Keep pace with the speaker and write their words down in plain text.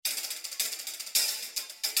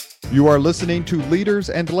You are listening to Leaders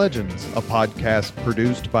and Legends, a podcast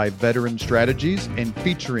produced by Veteran Strategies and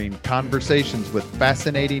featuring conversations with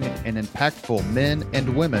fascinating and impactful men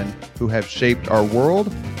and women who have shaped our world,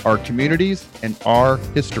 our communities, and our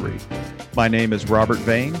history. My name is Robert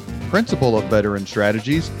Vane, Principal of Veteran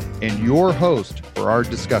Strategies, and your host for our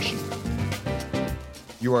discussion.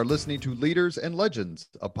 You are listening to Leaders and Legends,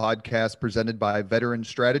 a podcast presented by Veteran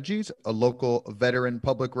Strategies, a local veteran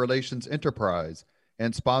public relations enterprise,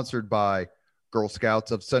 and sponsored by Girl Scouts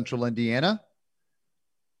of Central Indiana,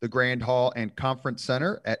 the Grand Hall and Conference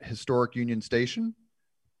Center at Historic Union Station,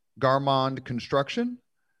 Garmond Construction,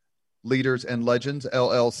 Leaders and Legends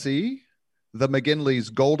LLC, the McGinley's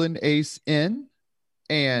Golden Ace Inn,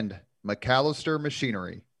 and McAllister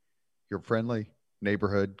Machinery, your friendly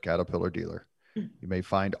neighborhood Caterpillar dealer. You may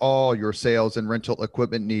find all your sales and rental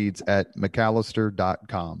equipment needs at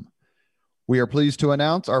McAllister.com. We are pleased to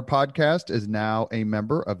announce our podcast is now a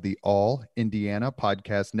member of the All Indiana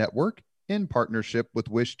Podcast Network in partnership with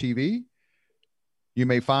Wish TV. You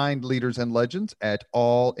may find Leaders and Legends at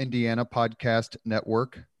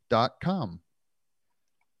allindianapodcastnetwork.com.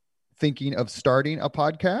 Thinking of starting a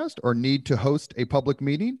podcast or need to host a public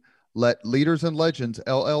meeting? Let Leaders and Legends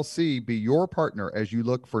LLC be your partner as you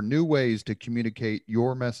look for new ways to communicate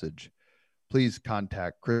your message. Please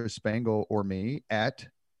contact Chris Spangle or me at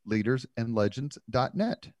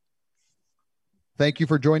leadersandlegends.net. Thank you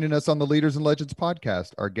for joining us on the Leaders and Legends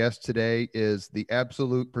podcast. Our guest today is the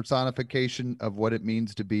absolute personification of what it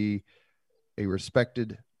means to be a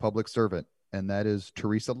respected public servant, and that is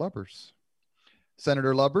Teresa Lubbers.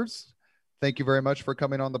 Senator Lubbers, thank you very much for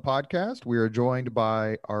coming on the podcast. We are joined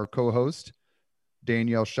by our co-host,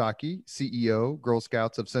 Danielle Shockey, CEO, Girl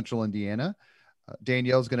Scouts of Central Indiana.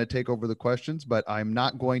 Danielle is going to take over the questions, but I'm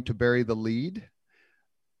not going to bury the lead.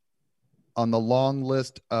 On the long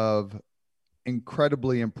list of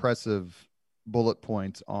incredibly impressive bullet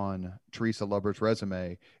points on Teresa Lubbers'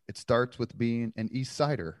 resume, it starts with being an East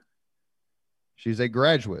Sider. She's a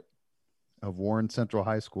graduate of Warren Central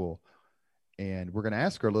High School, and we're going to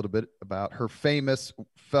ask her a little bit about her famous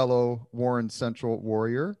fellow Warren Central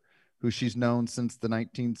warrior, who she's known since the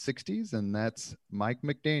 1960s, and that's Mike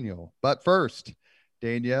McDaniel. But first,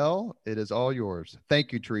 Danielle, it is all yours.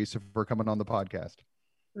 Thank you, Teresa, for coming on the podcast.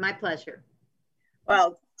 My pleasure.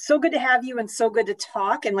 Well, so good to have you and so good to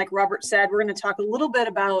talk. And like Robert said, we're going to talk a little bit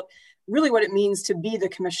about really what it means to be the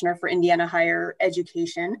Commissioner for Indiana Higher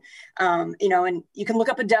Education. And you can look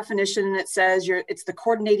up a definition and it says it's the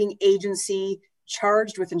coordinating agency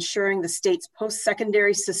charged with ensuring the state's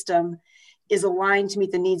post-secondary system is aligned to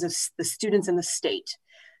meet the needs of the students in the state.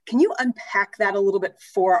 Can you unpack that a little bit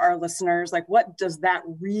for our listeners? Like, what does that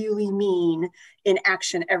really mean in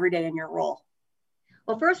action every day in your role?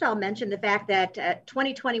 Well, first I'll mention the fact that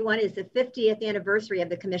 2021 is the 50th anniversary of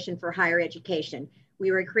the Commission for Higher Education. We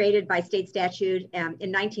were created by state statute in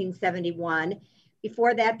 1971.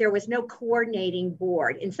 Before that, there was no coordinating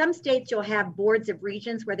board. In some states, you'll have boards of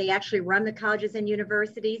regents where they actually run the colleges and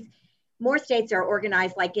universities. More states are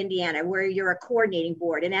organized like Indiana, where you're a coordinating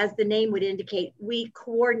board. And as the name would indicate, we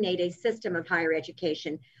coordinate a system of higher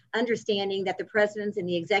education, understanding that the presidents and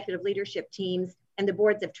the executive leadership teams and the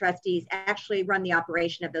boards of trustees actually run the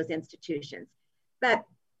operation of those institutions. But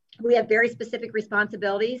we have very specific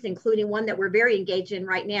responsibilities, including one that we're very engaged in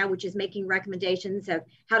right now, which is making recommendations of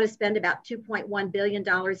how to spend about $2.1 billion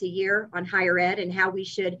a year on higher ed and how we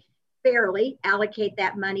should fairly allocate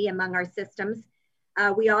that money among our systems.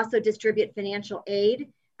 We also distribute financial aid.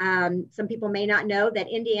 Some people may not know that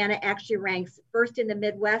Indiana actually ranks first in the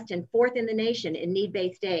Midwest and fourth in the nation in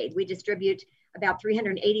need-based aid. We distribute about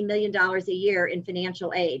 $380 million a year in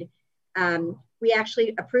financial aid. We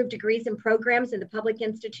actually approve degrees and programs in the public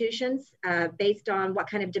institutions based on what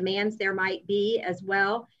kind of demands there might be as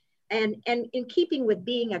well. And in keeping with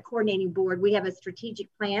being a coordinating board, we have a strategic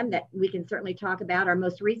plan that we can certainly talk about. Our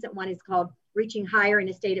most recent one is called Reaching Higher in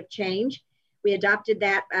a State of Change. We adopted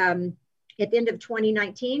that at the end of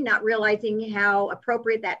 2019, not realizing how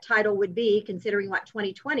appropriate that title would be considering what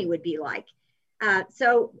 2020 would be like.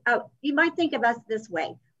 So you might think of us this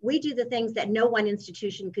way. We do the things that no one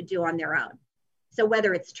institution could do on their own. So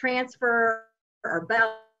whether it's transfer or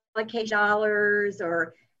allocation dollars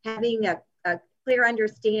or having a clear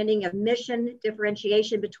understanding of mission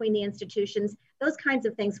differentiation between the institutions, those kinds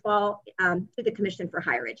of things fall to the Commission for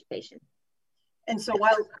Higher Education. And so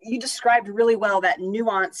while you described really well that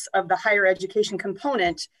nuance of the higher education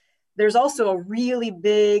component, there's also a really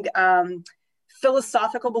big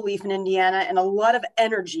philosophical belief in Indiana and a lot of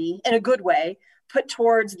energy in a good way put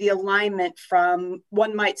towards the alignment from,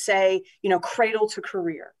 one might say, cradle to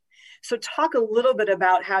career. So talk a little bit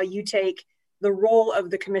about how you take the role of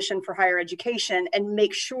the Commission for Higher Education and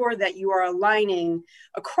make sure that you are aligning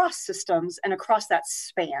across systems and across that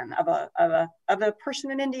span of a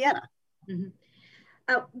person in Indiana? Mm-hmm.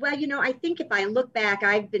 Well, I think if I look back,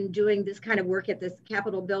 I've been doing this kind of work at this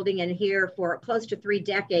Capitol building and here for close to 3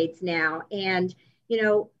 decades now. And,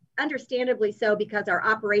 understandably so, because our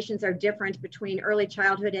operations are different between early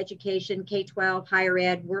childhood education, K-12, higher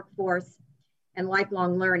ed, workforce, and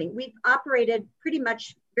lifelong learning. We've operated pretty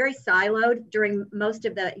much very siloed during most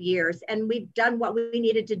of the years, and we've done what we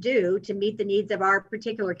needed to do to meet the needs of our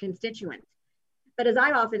particular constituents. But as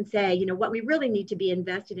I often say, what we really need to be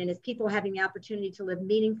invested in is people having the opportunity to live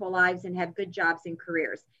meaningful lives and have good jobs and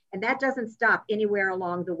careers. And that doesn't stop anywhere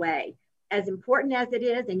along the way. As important as it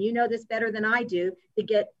is, and you know this better than I do, to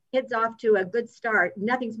get kids off to a good start,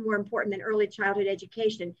 nothing's more important than early childhood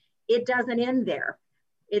education. It doesn't end there.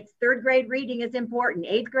 It's 3rd grade reading is important,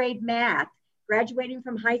 8th grade math, graduating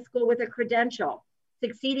from high school with a credential,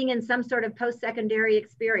 succeeding in some sort of post-secondary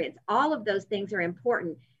experience. All of those things are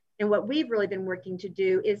important. And what we've really been working to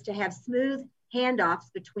do is to have smooth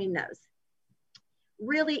handoffs between those.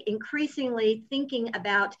 Really increasingly thinking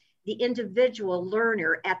about the individual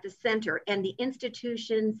learner at the center and the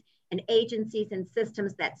institutions and agencies and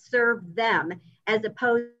systems that serve them, as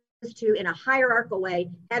opposed to, in a hierarchical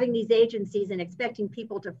way, having these agencies and expecting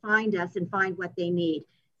people to find us and find what they need.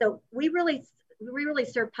 So we really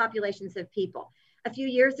serve populations of people. A few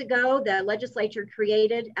years ago, the legislature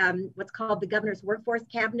created what's called the Governor's Workforce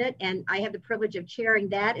Cabinet, and I have the privilege of chairing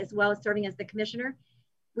that as well as serving as the commissioner.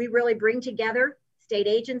 We really bring together state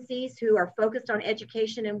agencies who are focused on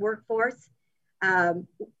education and workforce,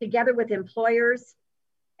 together with employers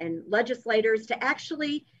and legislators, to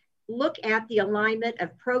actually look at the alignment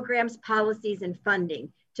of programs, policies, and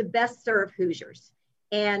funding to best serve Hoosiers.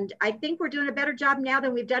 And I think we're doing a better job now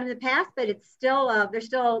than we've done in the past, but it's still, there's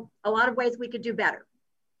still a lot of ways we could do better.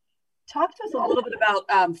 Talk to us a little bit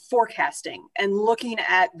about forecasting and looking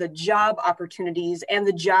at the job opportunities and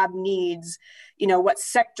the job needs, what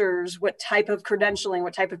sectors, what type of credentialing,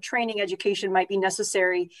 what type of training, education might be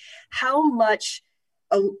necessary, how much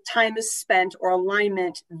time is spent or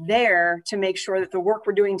alignment there to make sure that the work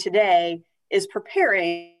we're doing today is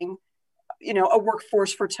preparing a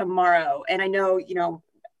workforce for tomorrow. And I know,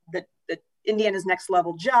 that Indiana's next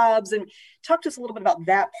level jobs, and talk to us a little bit about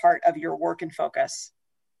that part of your work and focus.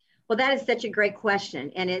 Well, that is such a great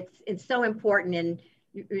question. And it's so important. And,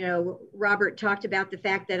 Robert talked about the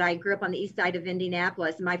fact that I grew up on the east side of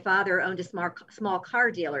Indianapolis. My father owned a small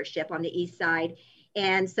car dealership on the east side.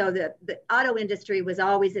 And so the auto industry was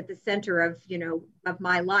always at the center of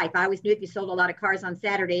my life. I always knew if you sold a lot of cars on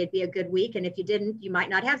Saturday, it'd be a good week. And if you didn't, you might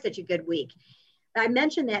not have such a good week. I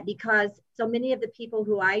mention that because so many of the people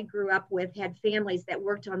who I grew up with had families that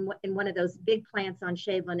worked in one of those big plants on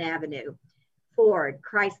Shaveland Avenue, Ford,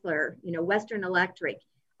 Chrysler, Western Electric,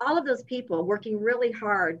 all of those people working really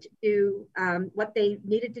hard to do what they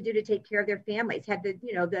needed to do to take care of their families, had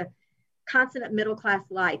the consummate middle-class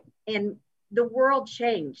life. And the world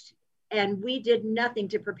changed, and we did nothing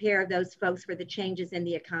to prepare those folks for the changes in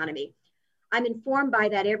the economy. I'm informed by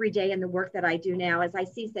that every day in the work that I do now, as I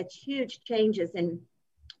see such huge changes in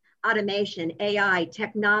automation, AI,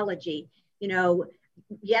 technology.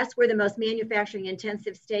 Yes, we're the most manufacturing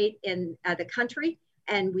intensive state in the country,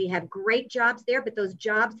 and we have great jobs there, but those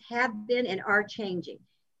jobs have been and are changing.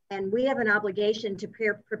 And we have an obligation to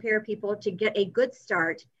prepare people to get a good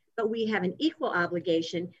start, but we have an equal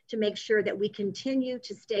obligation to make sure that we continue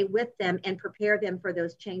to stay with them and prepare them for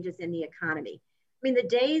those changes in the economy. I mean, the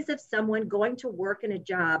days of someone going to work in a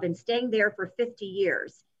job and staying there for 50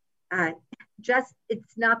 years,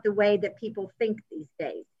 it's not the way that people think these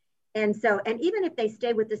days. And even if they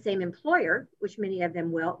stay with the same employer, which many of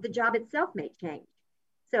them will, the job itself may change.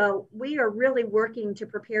 So we are really working to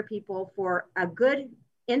prepare people for a good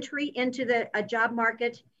entry into a job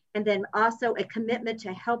market, and then also a commitment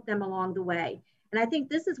to help them along the way. And I think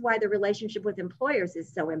this is why the relationship with employers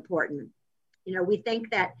is so important. We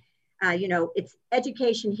think that, it's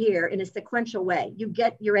education here in a sequential way. You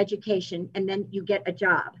get your education and then you get a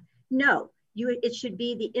job. No, it should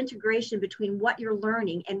be the integration between what you're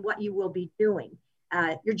learning and what you will be doing.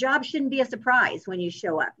 Your job shouldn't be a surprise when you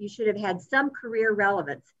show up. You should have had some career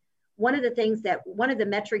relevance. One of the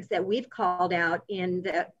metrics that we've called out in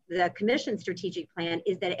the Commission strategic plan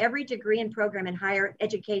is that every degree and program in higher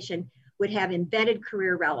education would have embedded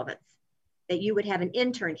career relevance, that you would have an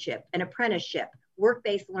internship, an apprenticeship,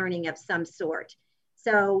 work-based learning of some sort.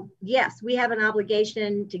 So yes, we have an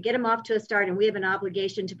obligation to get them off to a start, and we have an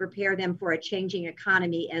obligation to prepare them for a changing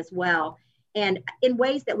economy as well, and in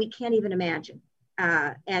ways that we can't even imagine.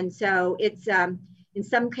 And so it's, in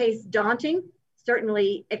some case daunting,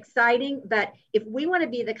 certainly exciting. But if we want to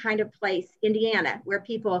be the kind of place, Indiana, where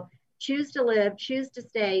people choose to live, choose to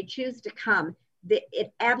stay, choose to come,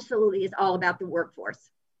 it absolutely is all about the workforce.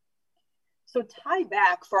 So tie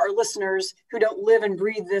back for our listeners who don't live and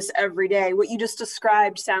breathe this every day. What you just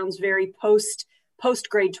described sounds very post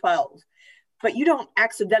grade 12, but you don't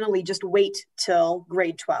accidentally just wait till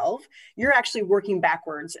grade 12. You're actually working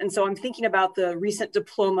backwards. And so I'm thinking about the recent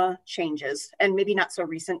diploma changes, and maybe not so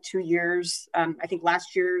recent, 2 years. I think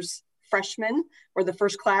last year's freshmen were the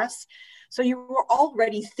first class. So you were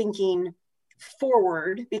already thinking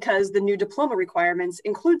forward because the new diploma requirements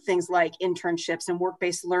include things like internships and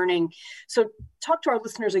work-based learning. So talk to our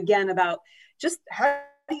listeners again about just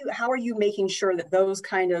how are you making sure that those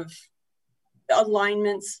kind of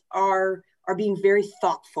alignments are being very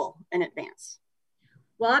thoughtful in advance?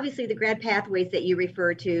 Well, obviously the grad pathways that you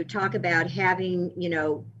refer to talk about having,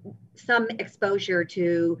 some exposure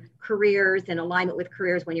to careers and alignment with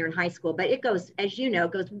careers when you're in high school, but it goes, as you know,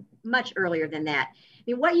 goes much earlier than that. I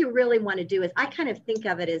mean, what you really want to do is, I kind of think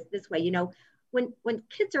of it as this way, when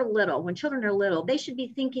kids are little, when children are little, they should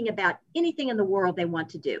be thinking about anything in the world they want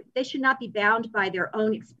to do. They should not be bound by their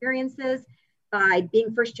own experiences, by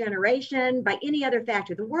being first generation, by any other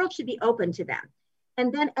factor. The world should be open to them.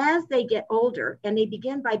 And then as they get older and they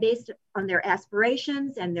begin based on their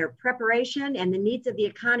aspirations and their preparation and the needs of the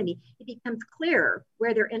economy, it becomes clearer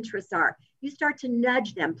where their interests are. You start to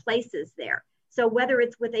nudge them places there. So whether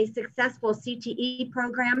it's with a successful CTE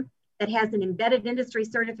program that has an embedded industry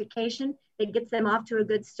certification that gets them off to a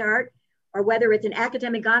good start, or whether it's an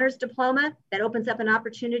academic honors diploma that opens up an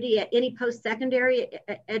opportunity at any post-secondary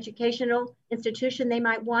educational institution they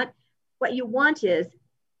might want, what you want is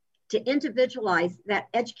to individualize that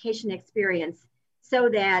education experience so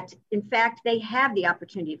that, in fact, they have the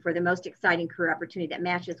opportunity for the most exciting career opportunity that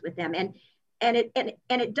matches with them. And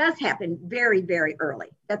it does happen very, very early.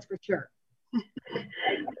 That's for sure.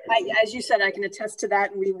 As you said, I can attest to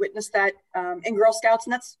that. And we witnessed that in Girl Scouts,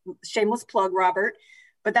 and that's shameless plug, Robert.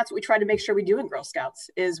 But that's what we try to make sure we do in Girl Scouts,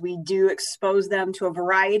 is we do expose them to a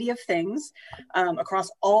variety of things across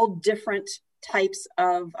all different types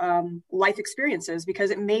of life experiences,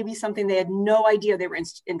 because it may be something they had no idea they were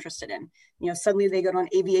interested in. Suddenly they go to an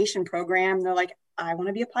aviation program, and they're like, I want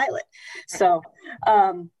to be a pilot. So,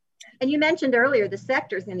 and you mentioned earlier the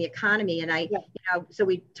sectors in the economy, and so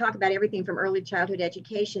we talk about everything from early childhood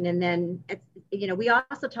education, and then we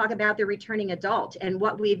also talk about the returning adult. And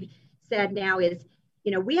what we've said now is,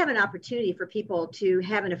 we have an opportunity for people to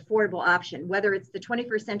have an affordable option, whether it's the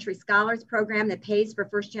 21st Century Scholars Program that pays for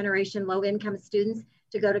first generation low income students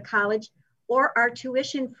to go to college, or our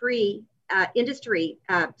tuition-free industry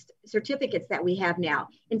certificates that we have now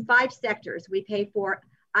in 5 sectors. We pay for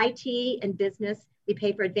IT and business, we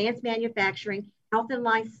pay for advanced manufacturing, health and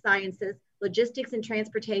life sciences, logistics and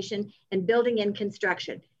transportation, and building and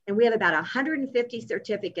construction. And we have about 150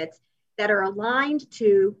 certificates that are aligned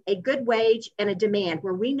to a good wage and a demand,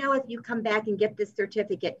 where we know if you come back and get this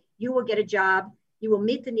certificate, you will get a job, you will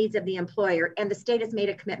meet the needs of the employer, and the state has made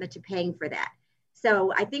a commitment to paying for that.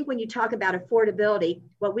 So I think when you talk about affordability,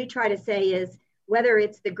 what we try to say is, whether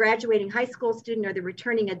it's the graduating high school student or the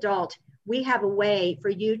returning adult, we have a way for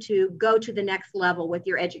you to go to the next level with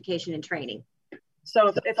your education and training.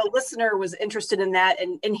 So if a listener was interested in that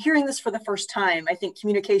and hearing this for the first time, I think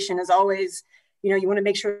communication is always, you want to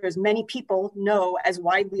make sure as many people know as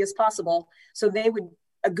widely as possible. So they would,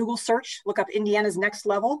 a Google search, look up Indiana's Next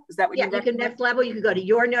Level. Is that what you recommend? You can Next Level. You can go to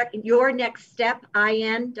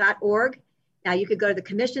yournextstepin.org. Now you could go to the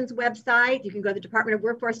Commission's website. You can go to the Department of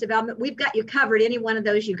Workforce Development. We've got you covered. Any one of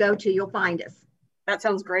those you go to, you'll find us. That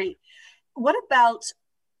sounds great. What about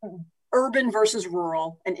urban versus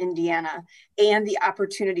rural in Indiana and the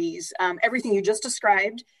opportunities? Everything you just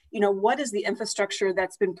described, what is the infrastructure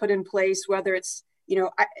that's been put in place, whether it's,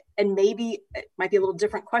 and maybe it might be a little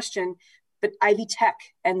different question, but Ivy Tech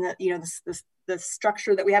and the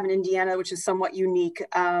structure that we have in Indiana, which is somewhat unique.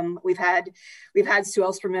 We've had Sue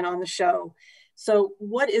Ellspermann on the show. So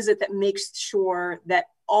what is it that makes sure that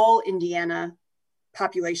all Indiana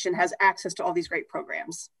population has access to all these great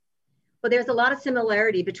programs? Well, there's a lot of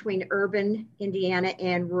similarity between urban Indiana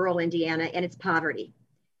and rural Indiana, and it's poverty.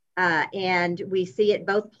 And we see it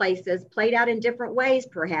both places, played out in different ways,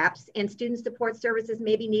 perhaps, and student support services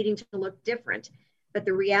may be needing to look different. But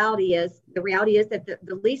the reality is that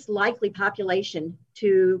the least likely population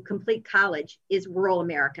to complete college is rural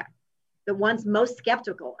America. The ones most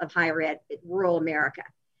skeptical of higher ed is rural America.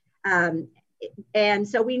 And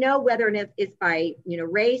so we know, whether it's by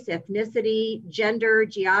race, ethnicity, gender,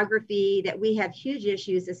 geography, that we have huge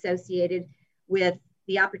issues associated with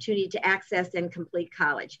the opportunity to access and complete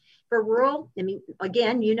college. For rural, I mean,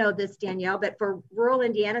 again, you know this, Danielle, but for rural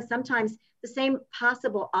Indiana, sometimes the same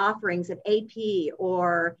possible offerings of AP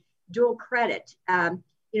or dual credit,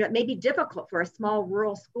 it may be difficult for a small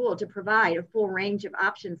rural school to provide a full range of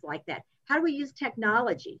options like that. How do we use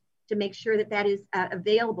technology to make sure that that is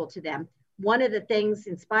available to them? One of the things,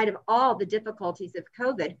 in spite of all the difficulties of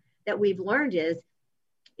COVID, that we've learned is,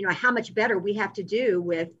 how much better we have to do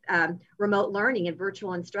with remote learning and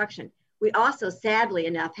virtual instruction. We also, sadly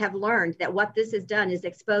enough, have learned that what this has done is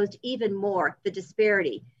exposed even more the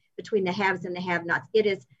disparity between the haves and the have-nots. It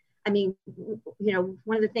is,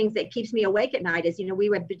 one of the things that keeps me awake at night is, we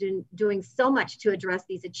have been doing so much to address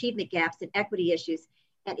these achievement gaps and equity issues,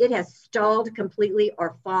 and it has stalled completely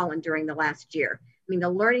or fallen during the last year. The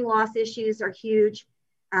learning loss issues are huge.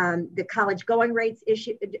 The college going rates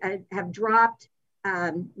have dropped.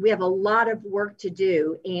 We have a lot of work to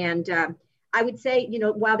do. And I would say,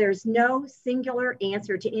 while there's no singular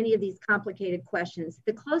answer to any of these complicated questions,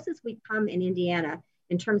 the closest we come in Indiana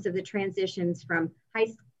in terms of the transitions from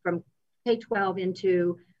K-12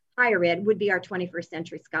 into higher ed would be our 21st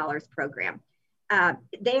Century Scholars Program.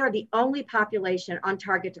 They are the only population on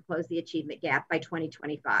target to close the achievement gap by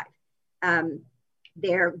 2025.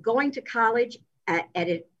 They're going to college at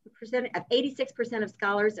a percent of 86% of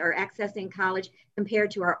scholars are accessing college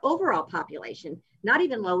compared to our overall population, not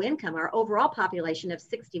even low income, our overall population of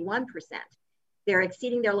 61%. They're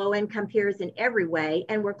exceeding their low income peers in every way,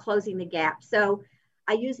 and we're closing the gap. So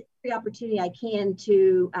I use every opportunity I can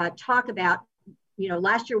to talk about,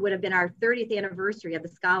 last year would have been our 30th anniversary of the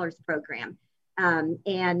Scholars Program.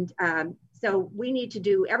 So we need to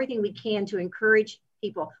do everything we can to encourage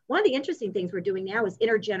people. One of the interesting things we're doing now is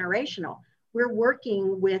intergenerational. We're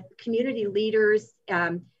working with community leaders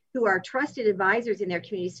who are trusted advisors in their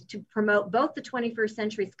communities to promote both the 21st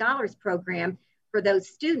Century Scholars Program for those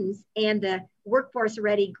students and the Workforce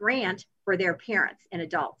Ready grant for their parents and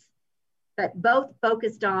adults, but both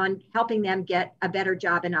focused on helping them get a better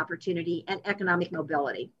job and opportunity and economic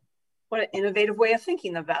mobility. What an innovative way of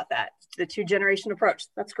thinking about that, the two-generation approach.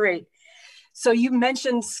 That's great. So you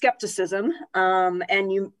mentioned skepticism,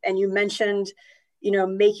 and you mentioned,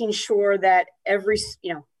 making sure that every,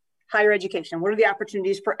 higher education, what are the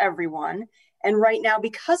opportunities for everyone? And right now,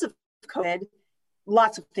 because of COVID,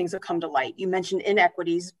 lots of things have come to light. You mentioned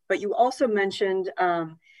inequities, but you also mentioned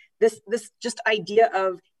this just idea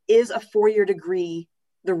of, is a four-year degree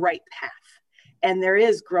the right path? And there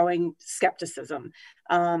is growing skepticism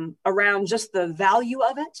around just the value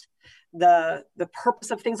of it, the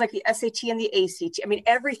purpose of things like the SAT and the ACT.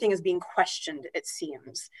 Everything is being questioned, it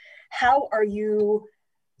seems. How are you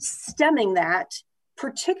stemming that?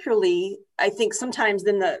 Particularly, I think sometimes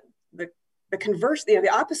then the converse, the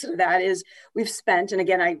opposite of that is we've spent, and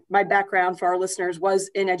again, my background for our listeners was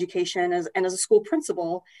in education and as a school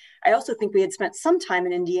principal. I also think we had spent some time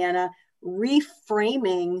in Indiana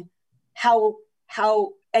reframing how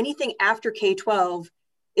anything after K-12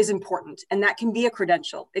 is important. And that can be a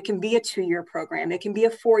credential. It can be a 2-year program. It can be a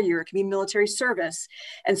 4-year. It can be military service.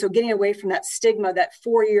 And so getting away from that stigma that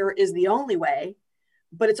 4-year is the only way,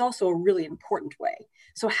 but it's also a really important way.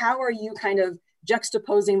 So how are you kind of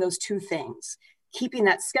juxtaposing those two things, keeping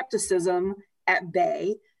that skepticism at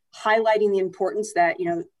bay, highlighting the importance that,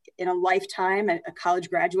 in a lifetime, a college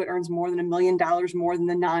graduate earns more than $1 million more than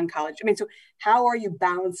the non-college? So how are you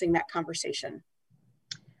balancing that conversation?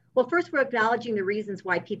 Well, first, we're acknowledging the reasons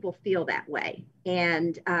why people feel that way.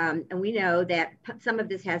 And we know that some of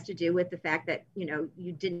this has to do with the fact that,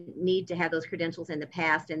 you didn't need to have those credentials in the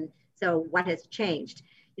past. And so what has changed?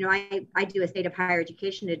 I do a state of higher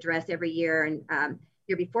education address every year. And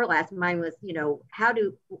year before last, mine was,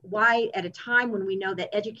 why at a time when we know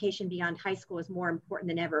that education beyond high school is more important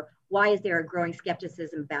than ever, why is there a growing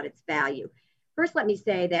skepticism about its value? First, let me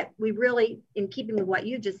say that we really, in keeping with what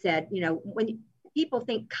you just said, when people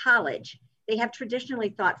think college, they have traditionally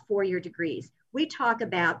thought 4-year degrees. We talk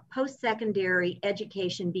about post-secondary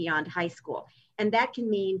education beyond high school. And that can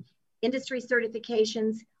mean industry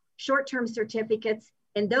certifications, short-term certificates,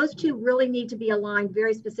 and those two really need to be aligned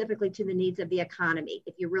very specifically to the needs of the economy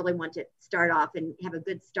if you really want to start off and have a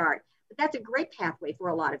good start. But that's a great pathway for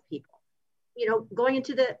a lot of people. Going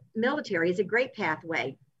into the military is a great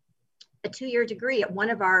pathway. A 2-year degree at one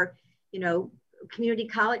of our, community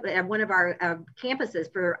college, at one of our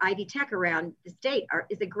campuses for Ivy Tech around the state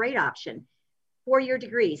is a great option. 4-year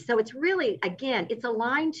degrees. So it's really, again, it's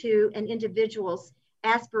aligned to an individual's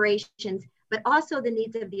aspirations, but also the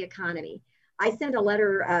needs of the economy. I sent a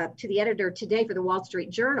letter to the editor today for the Wall Street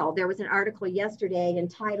Journal. There was an article yesterday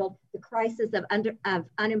entitled "The Crisis of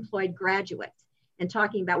Unemployed Graduates." and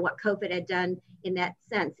talking about what COVID had done in that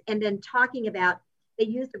sense. And then talking about, they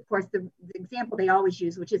used, of course, the example they always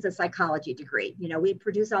use, which is a psychology degree. You know, we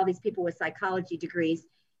produce all these people with psychology degrees,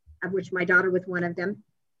 of which my daughter was one of them.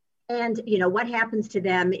 And, you know, what happens to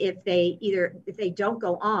them if they don't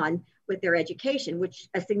go on with their education, which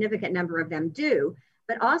a significant number of them do,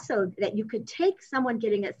 but also that you could take someone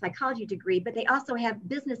getting a psychology degree, but they also have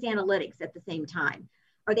business analytics at the same time,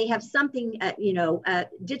 or they have something,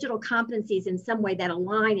 digital competencies in some way that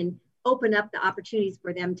align and open up the opportunities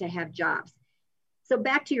for them to have jobs. So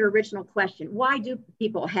back to your original question, why do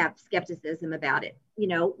people have skepticism about it? You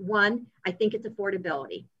know, one, I think it's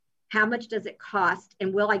affordability. How much does it cost?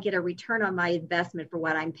 And will I get a return on my investment for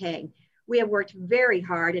what I'm paying? We have worked very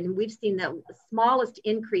hard, and we've seen the smallest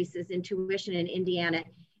increases in tuition in Indiana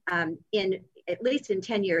in at least in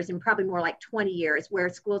 10 years, and probably more like 20 years, where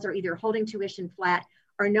schools are either holding tuition flat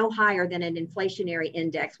or no higher than an inflationary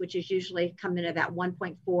index, which is usually coming in about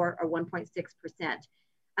 1.4 or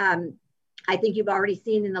 1.6%. I think you've already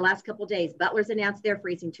seen in the last couple of days, Butler's announced their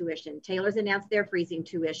freezing tuition, Taylor's announced their freezing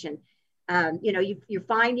tuition. You know, you're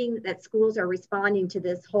finding that schools are responding to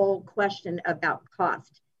this whole question about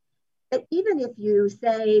cost. But even if you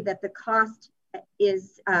say that the cost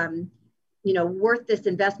is, worth this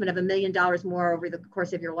investment of $1 million more over the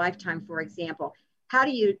course of your lifetime, for example, how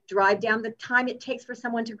do you drive down the time it takes for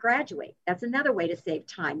someone to graduate? That's another way to save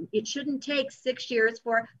time. It shouldn't take 6 years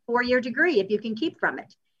for a 4-year degree if you can keep from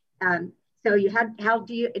it. How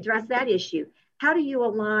do you address that issue? How do you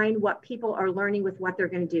align what people are learning with what they're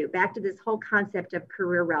going to do? Back to this whole concept of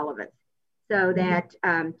career relevance, so that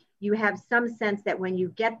you have some sense that when you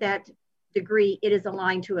get that degree, it is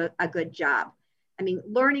aligned to a good job. I mean,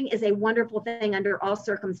 learning is a wonderful thing under all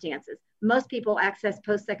circumstances. Most people access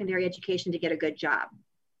post-secondary education to get a good job.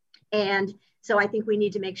 And so I think we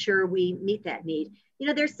need to make sure we meet that need. You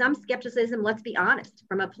know, there's some skepticism, let's be honest,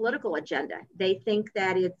 from a political agenda. They think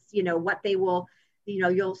that it's, what they will,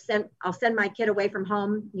 I'll send my kid away from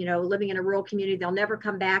home, living in a rural community, they'll never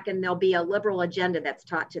come back, and there'll be a liberal agenda that's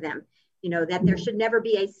taught to them, that there should never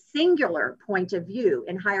be a singular point of view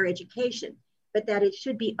in higher education, but that it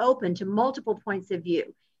should be open to multiple points of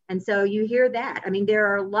view. And so you hear that. I mean, there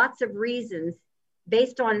are lots of reasons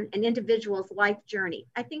based on an individual's life journey.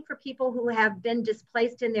 I think for people who have been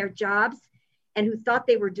displaced in their jobs and who thought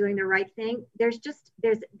they were doing the right thing, there's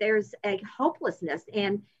a hopelessness,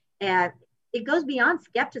 and it goes beyond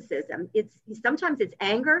skepticism. Sometimes it's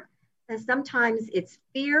anger, and sometimes it's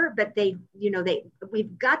fear, but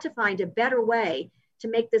we've got to find a better way to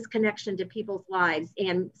make this connection to people's lives.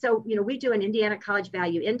 And so, we do an Indiana College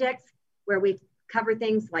Value Index where we cover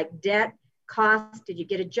things like debt, cost, did you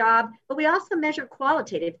get a job? But we also measure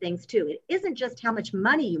qualitative things too. It isn't just how much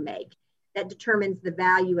money you make that determines the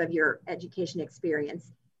value of your education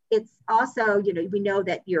experience. It's also, we know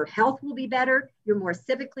that your health will be better, you're more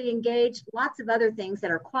civically engaged, lots of other things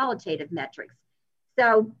that are qualitative metrics.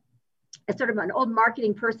 So as sort of an old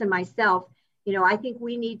marketing person myself, I think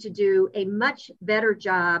we need to do a much better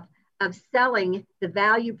job of selling the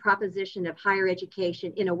value proposition of higher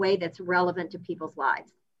education in a way that's relevant to people's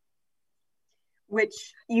lives.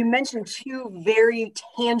 Which you mentioned two very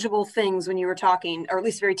tangible things when you were talking, or at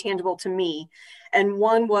least very tangible to me. And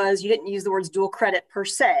one was, you didn't use the words dual credit per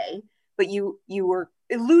se, but you were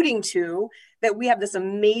alluding to that we have this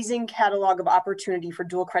amazing catalog of opportunity for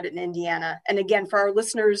dual credit in Indiana. And again, for our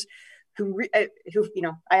listeners who I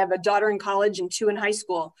have a daughter in college and 2 in high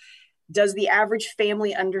school. Does the average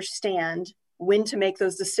family understand when to make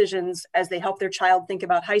those decisions as they help their child think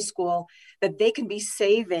about high school, that they can be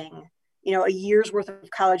saving a year's worth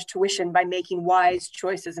of college tuition by making wise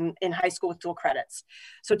choices in high school with dual credits?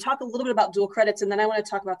 So talk a little bit about dual credits, and then I want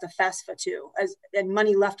to talk about the FAFSA too, and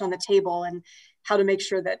money left on the table, and how to make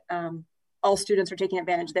sure that all students are taking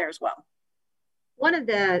advantage there as well. One of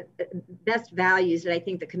the best values that I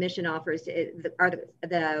think the commission offers are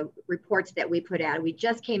the reports that we put out. We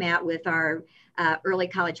just came out with our early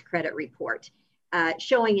college credit report,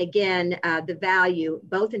 showing again the value,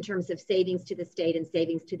 both in terms of savings to the state and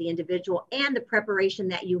savings to the individual, and the preparation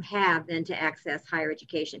that you have then to access higher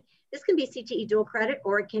education. This can be CTE dual credit,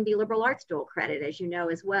 or it can be liberal arts dual credit, as you know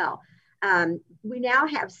as well. We now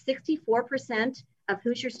have 64% of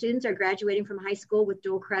Hoosier students are graduating from high school with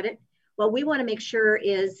dual credit. What we want to make sure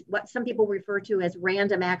is what some people refer to as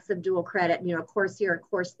random acts of dual credit, a course here, a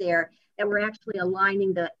course there, that we're actually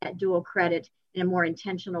aligning the dual credit in a more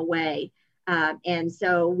intentional way. And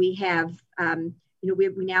so we have,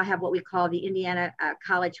 we now have what we call the Indiana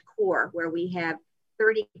College Core, where we have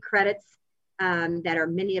 30 credits that are,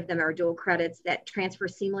 many of them are dual credits that transfer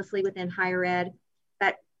seamlessly within higher ed.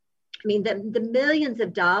 But I mean, the millions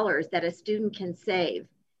of dollars that a student can save,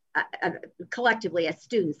 collectively as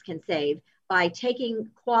students can save by taking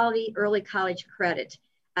quality early college credit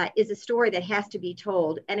is a story that has to be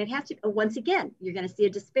told. And it has to, once again, you're going to see a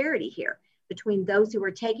disparity here between those who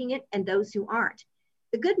are taking it and those who aren't.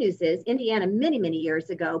 The good news is Indiana many, many years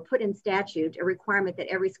ago put in statute a requirement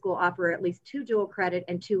that every school offer at least 2 dual credit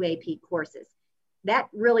and 2 AP courses. That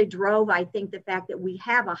really drove, I think, the fact that we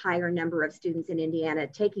have a higher number of students in Indiana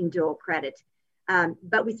taking dual credit.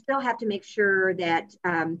 But we still have to make sure that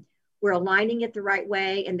we're aligning it the right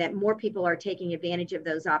way and that more people are taking advantage of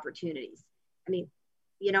those opportunities. I mean,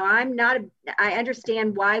 you know, I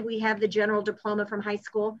understand why we have the general diploma from high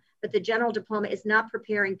school, but the general diploma is not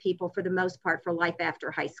preparing people for the most part for life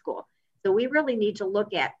after high school. So we really need to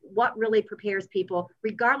look at what really prepares people,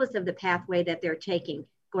 regardless of the pathway that they're taking,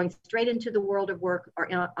 going straight into the world of work or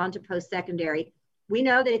onto post-secondary. We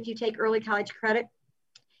know that if you take early college credit,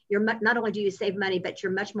 not only do you save money, but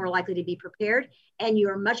you're much more likely to be prepared and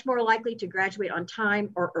you're much more likely to graduate on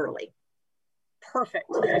time or early. Perfect.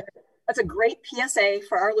 That's a great PSA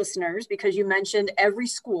for our listeners, because you mentioned every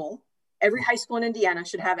high school in Indiana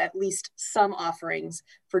should have at least some offerings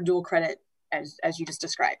for dual credit as you just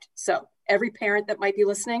described. So every parent that might be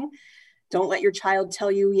listening, don't let your child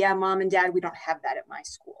tell you, yeah, mom and dad, we don't have that at my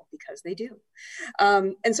school, because they do.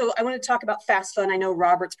 And so I want to talk about FAFSA, and I know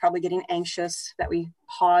Robert's probably getting anxious that we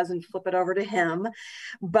pause and flip it over to him.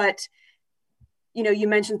 But, you know, you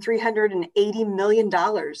mentioned $380 million,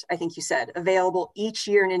 I think you said, available each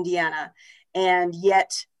year in Indiana. And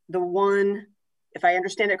yet the one, if I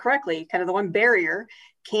understand it correctly, kind of the one barrier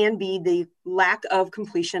can be the lack of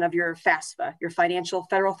completion of your FAFSA, your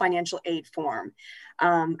federal financial aid form.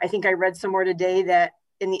 I think I read somewhere today that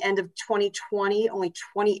in the end of 2020, only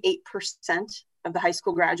 28% of the high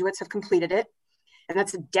school graduates have completed it. And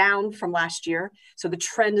that's down from last year. So the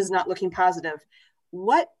trend is not looking positive.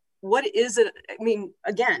 What is it? I mean,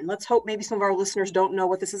 again, let's hope maybe some of our listeners don't know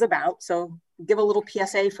what this is about. So give a little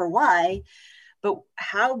PSA for why, but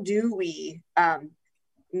how do we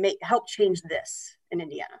help change this in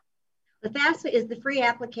Indiana? The FAFSA is the free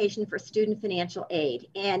application for student financial aid,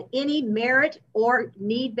 and any merit or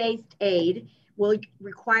need-based aid will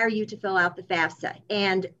require you to fill out the FAFSA.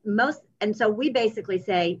 And so we basically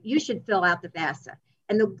say you should fill out the FAFSA.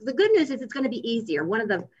 And the good news is it's going to be easier. One of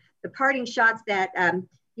the parting shots that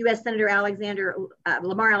U.S. Senator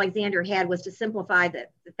Lamar Alexander had was to simplify the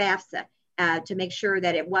FAFSA to make sure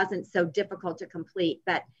that it wasn't so difficult to complete.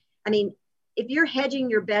 But I mean, if you're hedging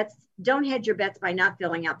your bets, don't hedge your bets by not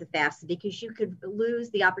filling out the FAFSA, because you could lose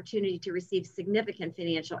the opportunity to receive significant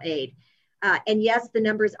financial aid. And yes, the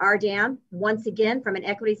numbers are down. Once again, from an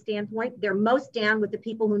equity standpoint, they're most down with the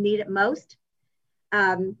people who need it most.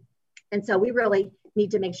 And so we really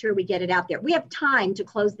need to make sure we get it out there. We have time to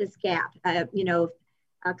close this gap. You know,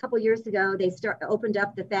 a couple of years ago, they opened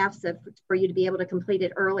up the FAFSA for you to be able to complete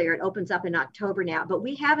it earlier. It opens up in October now, but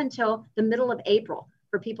we have until the middle of April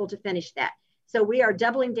for people to finish that. So we are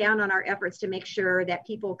doubling down on our efforts to make sure that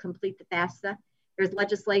people complete the FAFSA. There's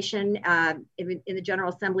legislation in the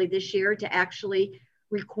General Assembly this year to actually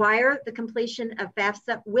require the completion of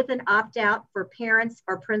FAFSA with an opt-out for parents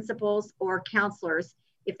or principals or counselors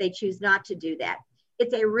if they choose not to do that.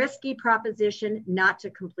 It's a risky proposition not to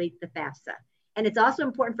complete the FAFSA. And it's also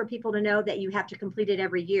important for people to know that you have to complete it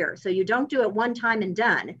every year. So you don't do it one time and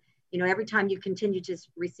done, you know, every time you continue to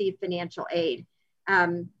receive financial aid.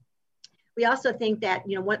 We also think that,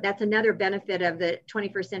 you know, that's another benefit of the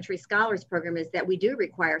 21st Century Scholars Program is that we do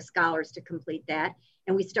require scholars to complete that.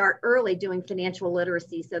 And we start early doing financial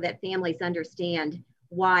literacy so that families understand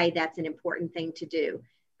why that's an important thing to do.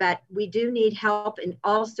 But we do need help in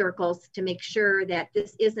all circles to make sure that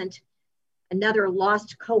this isn't another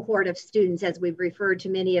lost cohort of students, as we've referred to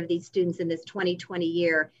many of these students in this 2020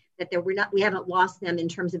 year, that we haven't lost them in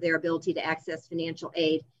terms of their ability to access financial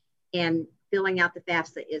aid, and filling out the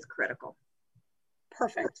FAFSA is critical.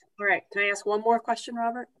 Perfect. All right. Can I ask one more question,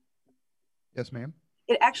 Robert? Yes, ma'am.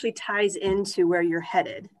 It actually ties into where you're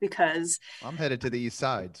headed, because I'm headed to the east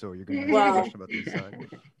side, so you're going to ask a question about the east side.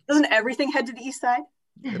 Doesn't everything head to the east side?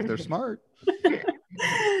 If they're smart.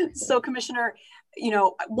 So, Commissioner, you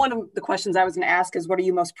know, one of the questions I was going to ask is, what are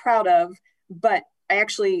you most proud of? But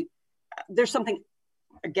there's something,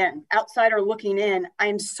 again, outsider looking in, I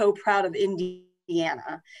am so proud of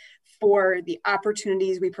Indiana for the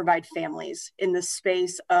opportunities we provide families in the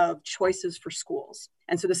space of choices for schools.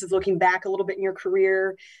 And so this is looking back a little bit in your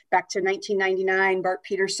career, back to 1999, Bart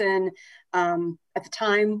Peterson, at the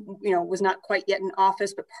time, you know, was not quite yet in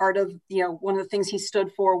office, but part of, you know, one of the things he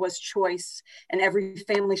stood for was choice, and every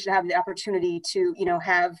family should have the opportunity to, you know,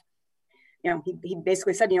 have he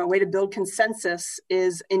basically said, a way to build consensus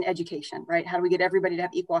is in education, right? How do we get everybody to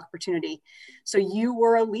have equal opportunity? So you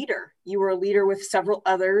were a leader. You were a leader with several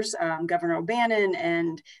others, Governor O'Bannon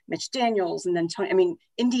and Mitch Daniels, and then Tony.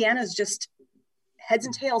 Indiana's just heads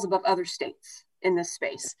and tails above other states in this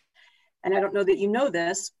space. And I don't know that you know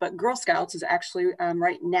this, but Girl Scouts is actually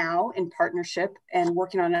right now in partnership and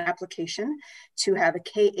working on an application to have a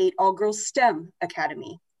K-8 all-girls STEM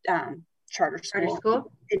academy charter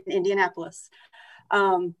school in Indianapolis.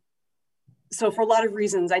 So for a lot of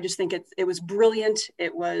reasons, I just think it was brilliant.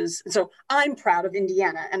 So I'm proud of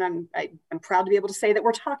Indiana, and I'm proud to be able to say that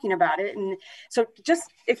we're talking about it. And so just,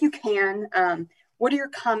 if you can, what are your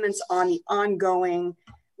comments on the ongoing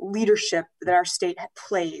leadership that our state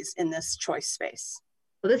plays in this choice space?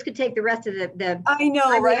 Well, this could take the rest of the I know,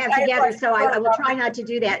 time right? we have together, so I will try not to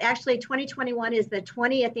do that. Actually, 2021 is the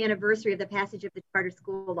 20th anniversary of the passage of the charter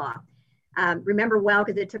school law. Remember well,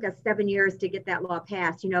 because it took us 7 years to get that law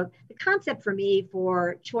passed. The concept for me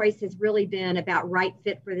for choice has really been about right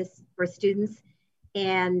fit for students,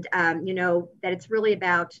 and that it's really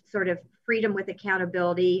about sort of freedom with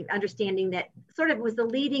accountability, understanding that sort of was the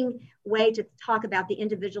leading way to talk about the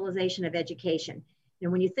individualization of education.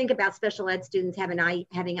 When you think about special ed students having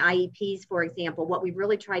IEPs, for example, what we've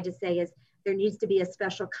really tried to say is there needs to be a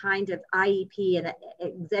special kind of IEP and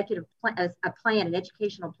a plan, an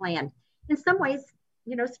educational plan. In some ways,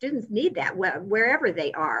 students need that wherever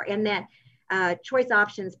they are, and that choice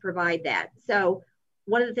options provide that. So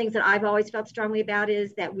one of the things that I've always felt strongly about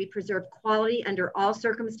is that we preserve quality under all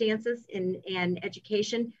circumstances in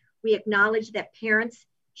education. We acknowledge that parents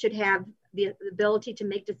should have the ability to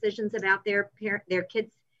make decisions about their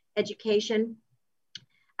kids' education,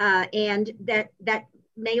 and that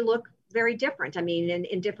may look very different.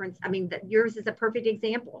 That yours is a perfect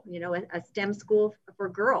example. A STEM school for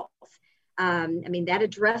girls. That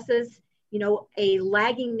addresses a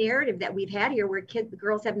lagging narrative that we've had here where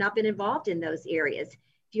girls have not been involved in those areas.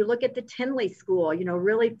 If you look at the Tinley School,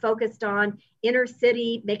 really focused on inner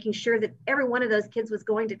city, making sure that every one of those kids was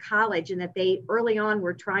going to college and that they early on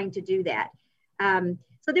were trying to do that.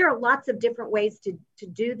 So there are lots of different ways to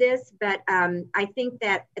do this, but I think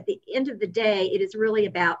that at the end of the day, it is really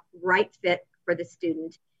about right fit for the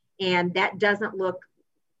student, and that doesn't look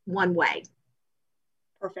one way.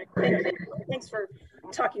 Perfect. Thanks for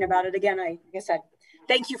talking about it again. Like I said,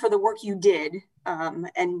 thank you for the work you did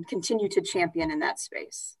and continue to champion in that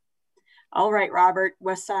space. All right, Robert,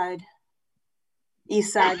 West Side,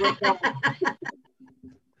 East Side.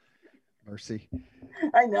 Mercy.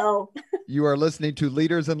 I know. You are listening to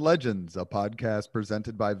Leaders and Legends, a podcast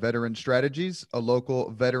presented by Veteran Strategies, a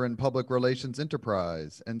local veteran public relations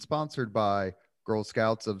enterprise, and sponsored by Girl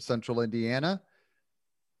Scouts of Central Indiana,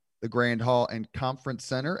 the Grand Hall and Conference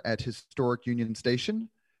Center at Historic Union Station,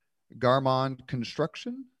 Garmon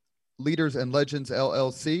Construction, Leaders and Legends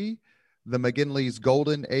LLC, the McGinley's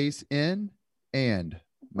Golden Ace Inn, and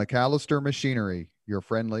McAllister Machinery, your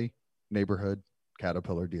friendly neighborhood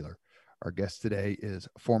Caterpillar dealer. Our guest today is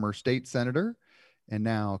former state senator and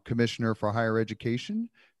now Commissioner for Higher Education,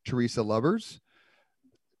 Teresa Lubbers.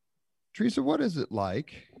 Teresa, what is it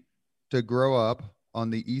like to grow up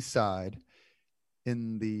on the East Side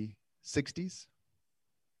in the 60s?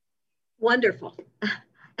 Wonderful.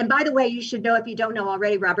 And by the way, you should know, if you don't know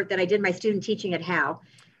already, Robert, that I did my student teaching at Howe.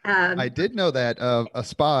 I did know that. A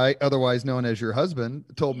spy, otherwise known as your husband,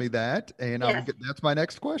 told me that, and yes. That's my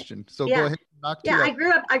next question. So go ahead and knock it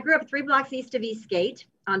up. I grew up 3 blocks east of Eastgate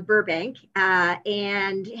on Burbank,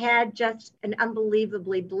 and had just an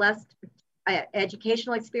unbelievably blessed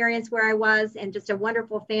educational experience where I was, and just a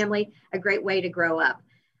wonderful family, a great way to grow up.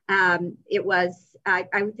 It was, I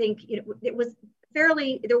would think, it was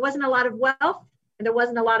fairly, there wasn't a lot of wealth and there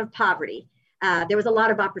wasn't a lot of poverty. There was a lot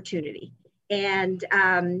of opportunity. And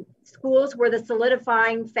schools were the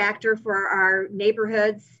solidifying factor for our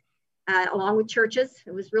neighborhoods, along with churches.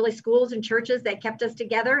 It was really schools and churches that kept us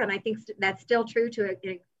together. And I think that's still true to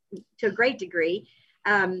a great degree.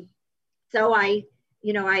 So I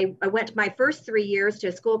went my first 3 years to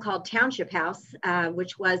a school called Township House,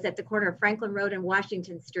 which was at the corner of Franklin Road and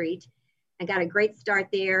Washington Street. I got a great start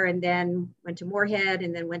there, and then went to Moorhead,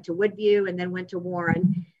 and then went to Woodview, and then went to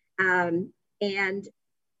Warren.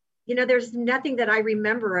 There's nothing that I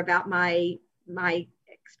remember about my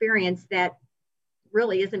experience that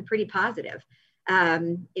really isn't pretty positive.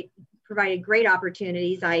 It provided great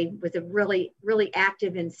opportunities. I was a really, really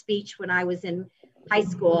active in speech when I was in high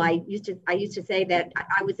school. I used to say that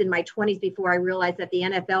I was in my 20s before I realized that the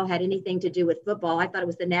NFL had anything to do with football. I thought it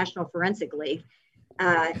was the National Forensic League.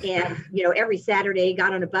 Every Saturday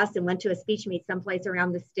got on a bus and went to a speech meet someplace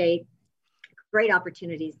around the state. great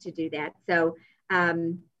opportunities to do that. So,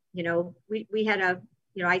 we had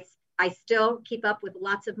I still keep up with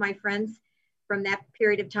lots of my friends from that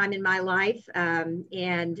period of time in my life,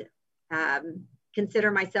 and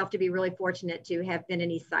consider myself to be really fortunate to have been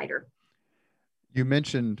an East Sider. You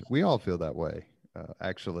mentioned, we all feel that way,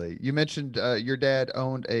 actually. You mentioned your dad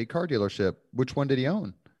owned a car dealership. Which one did he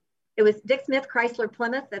own? It was Dick Smith Chrysler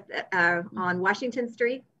Plymouth on Washington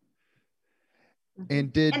Street.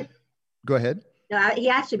 And go ahead. He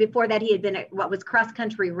actually, before that, he had been at what was Cross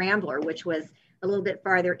Country Rambler, which was a little bit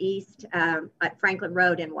farther east at Franklin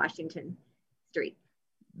Road in Washington Street.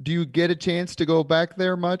 Do you get a chance to go back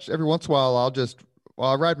there much? Every once in a while,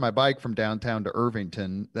 I ride my bike from downtown to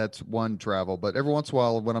Irvington. That's one travel. But every once in a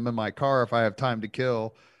while, when I'm in my car, if I have time to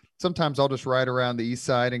kill, sometimes I'll just ride around the east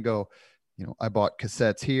side and go, I bought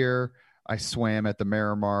cassettes here. I swam at the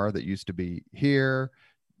Miramar that used to be here.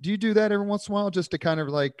 Do you do that every once in a while just to kind of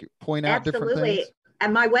like point out different things?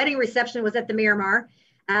 And my wedding reception was at the Miramar.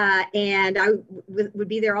 And I would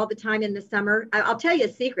be there all the time in the summer. I'll tell you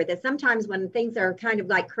a secret that sometimes when things are kind of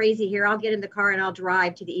like crazy here, I'll get in the car and I'll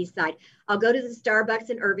drive to the east side. I'll go to the Starbucks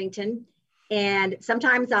in Irvington. And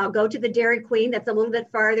sometimes I'll go to the Dairy Queen that's a little bit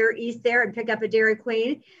farther east there and pick up a Dairy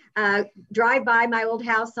Queen. Drive by my old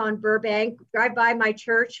house on Burbank, drive by my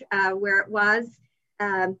church where it was.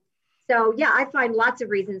 So yeah, I find lots of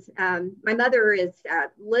reasons. My mother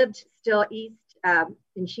lived still east,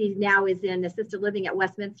 and she now is in assisted living at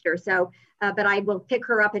Westminster. So, but I will pick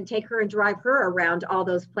her up and take her and drive her around all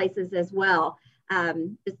those places as well,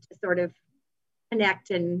 just to sort of connect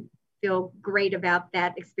and feel great about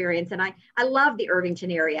that experience. And I love the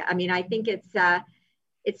Irvington area. I mean, I think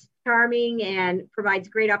it's charming and provides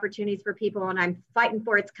great opportunities for people. And I'm fighting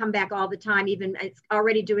for its comeback all the time. Even it's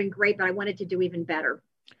already doing great, but I want it to do even better.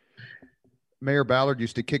 Mayor Ballard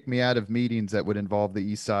used to kick me out of meetings that would involve the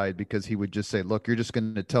East Side because he would just say, look, you're just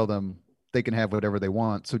going to tell them they can have whatever they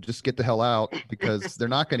want. So just get the hell out because they're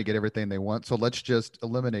not going to get everything they want. So let's just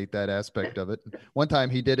eliminate that aspect of it. One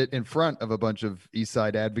time he did it in front of a bunch of East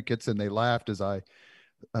Side advocates and they laughed as I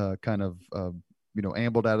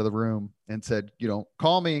ambled out of the room and said,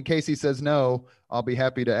 call me in case he says no, I'll be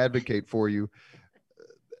happy to advocate for you.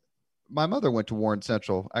 My mother went to Warren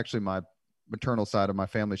Central. Actually, my maternal side of my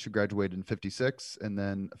family, she graduated in 56. And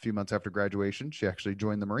then a few months after graduation, she actually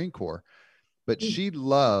joined the Marine Corps. But she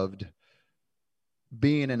loved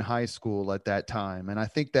being in high school at that time. And I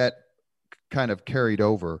think that kind of carried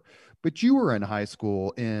over. But you were in high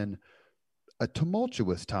school in a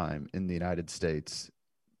tumultuous time in the United States.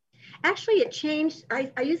 Actually, it changed.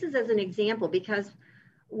 I use this as an example because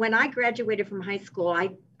when I graduated from high school,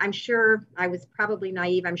 I'm sure I was probably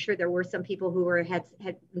naive. I'm sure there were some people who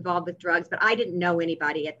had involved with drugs, but I didn't know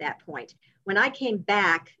anybody at that point. When I came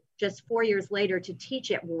back just 4 years later to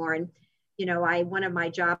teach at Warren, one of my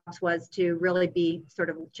jobs was to really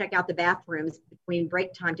check out the bathrooms between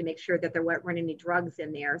break time to make sure that there weren't any drugs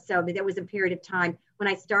in there. So there was a period of time when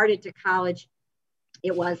I started to college.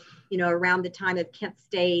 It was, around the time of Kent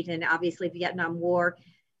State and obviously Vietnam War.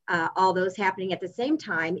 All those happening at the same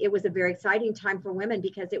time. It was a very exciting time for women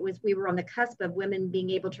because we were on the cusp of women being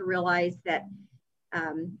able to realize that,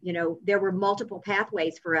 there were multiple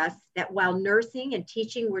pathways for us, that while nursing and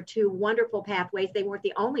teaching were two wonderful pathways, they weren't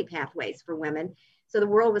the only pathways for women. So the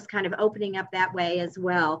world was kind of opening up that way as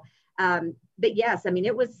well. But yes, I mean,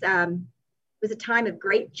 it was a time of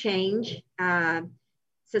great change,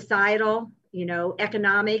 societal,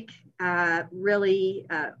 economic, really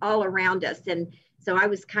all around us. And so I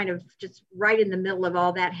was kind of just right in the middle of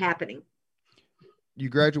all that happening. You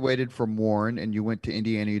graduated from Warren and you went to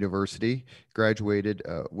Indiana University, graduated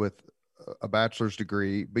with a bachelor's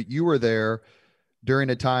degree, but you were there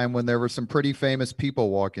during a time when there were some pretty famous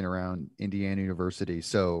people walking around Indiana University.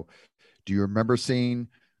 So do you remember seeing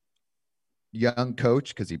young coach,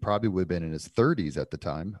 because he probably would have been in his 30s at the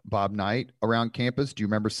time, Bob Knight, around campus? Do you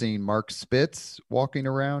remember seeing Mark Spitz walking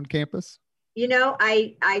around campus?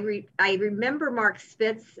 I remember Mark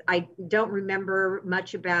Spitz. I don't remember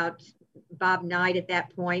much about Bob Knight at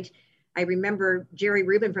that point. I remember Jerry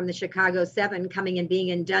Rubin from the Chicago 7 coming and being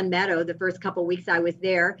in Dunn Meadow the first couple of weeks I was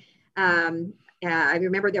there. I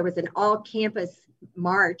remember there was an all-campus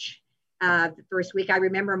march the first week. I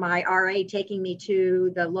remember my RA taking us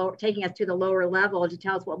to the lower level to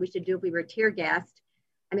tell us what we should do if we were tear gassed.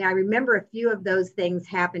 I mean, I remember a few of those things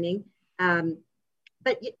happening.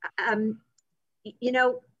 But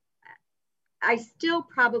I still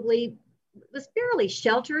probably was fairly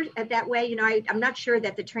sheltered at that way. I'm not sure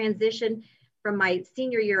that the transition from my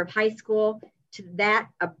senior year of high school to that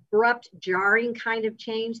abrupt, jarring kind of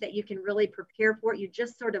change that you can really prepare for it. You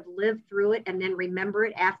just sort of live through it and then remember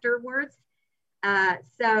it afterwards.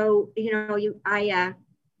 So, you know, I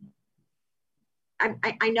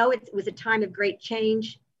know it was a time of great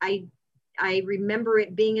change. I remember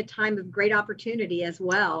it being a time of great opportunity as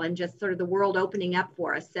well, and just sort of the world opening up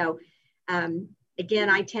for us. So again,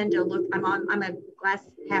 I tend to look, I'm a glass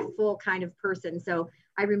half full kind of person. So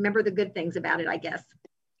I remember the good things about it, I guess.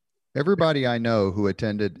 Everybody I know who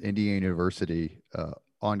attended Indiana University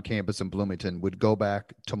on campus in Bloomington would go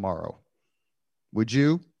back tomorrow. Would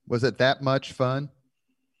you? Was it that much fun?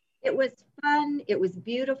 It was fun. It was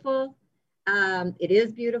beautiful. It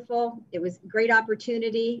is beautiful. It was great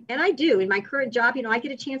opportunity. And I do, in my current job, you know, I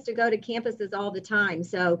get a chance to go to campuses all the time.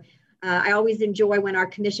 So I always enjoy when our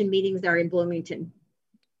commission meetings are in Bloomington.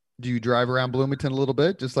 Do you drive around Bloomington a little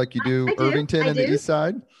bit, just like you do I do. Irvington and the East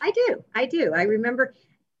Side? I do. I remember,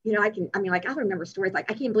 you know, I remember stories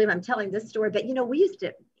like, I can't believe I'm telling this story, but, you know, we used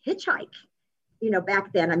to hitchhike, you know,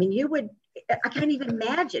 back then. I mean, I can't even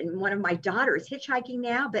imagine one of my daughters hitchhiking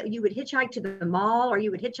now, but you would hitchhike to the mall, or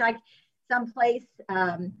you would hitchhike someplace.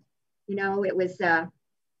 You know, it was a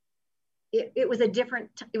different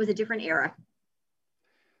era.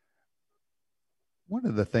 One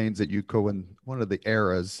of the things that one of the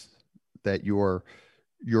eras that you're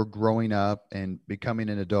growing up and becoming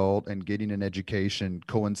an adult and getting an education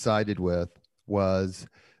coincided with was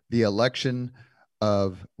the election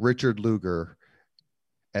of Richard Lugar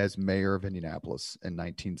as mayor of Indianapolis in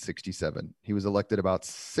 1967. He was elected about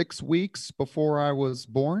 6 weeks before I was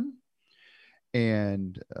born.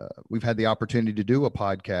 And we've had the opportunity to do a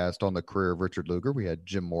podcast on the career of Richard Lugar. We had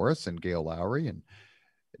Jim Morris and Gail Lowry and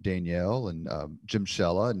Danielle and Jim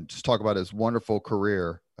Shella, and just talk about his wonderful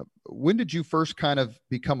career. When did you first kind of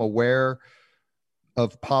become aware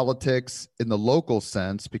of politics in the local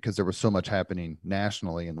sense, because there was so much happening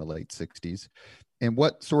nationally in the late 60s? And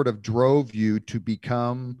what sort of drove you to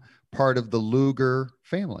become part of the Lugar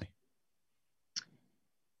family?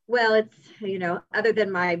 Well, it's, you know, other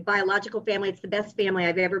than my biological family, it's the best family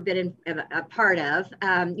I've ever been a part of.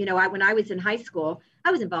 You know, when I was in high school,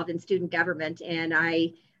 I was involved in student government, and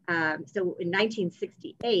so in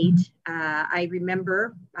 1968, I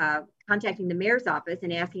remember contacting the mayor's office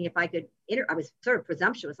and asking if I could, I was sort of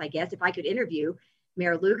presumptuous, I guess, if I could interview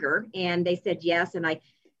Mayor Lugar, and they said yes. And I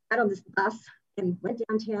got on this bus and went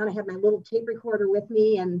downtown. I had my little tape recorder with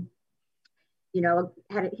me, and, you know,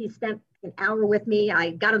 he spent an hour with me.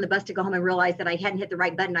 I got on the bus to go home and realized that I hadn't hit the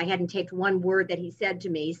right button. I hadn't taped one word that he said to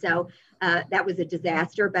me. So that was a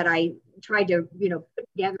disaster, but I tried to, you know, put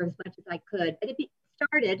together as much as I could. And it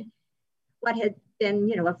started what had been,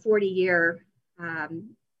 you know, a 40-year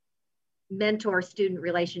mentor-student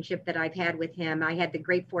relationship that I've had with him. I had the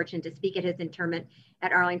great fortune to speak at his interment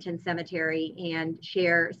at Arlington Cemetery and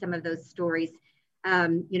share some of those stories.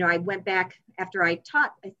 You know, I went back after I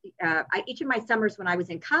taught, each of my summers when I was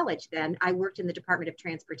in college then, I worked in the Department of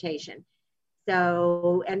Transportation.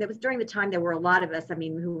 So, and it was during the time there were a lot of us, I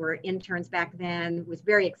mean, who were interns back then. It was a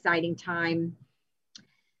very exciting time.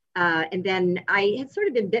 And then I had sort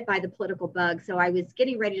of been bit by the political bug. So I was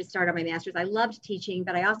getting ready to start on my master's. I loved teaching,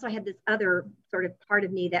 but I also had this other sort of part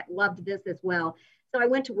of me that loved this as well. So I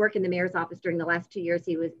went to work in the mayor's office during the last 2 years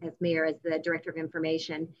he was as mayor, as the director of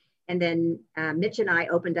information. And then Mitch and I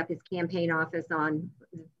opened up his campaign office on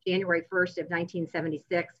January 1st of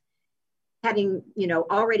 1976. Having, you know,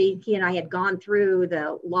 already he and I had gone through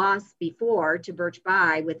the loss before to Birch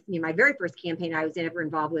Bayh with, you know, my very first campaign I was ever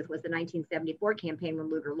involved with was the 1974 campaign when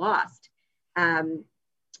Lugar lost. And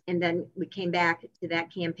then we came back to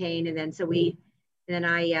that campaign. And then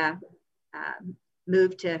I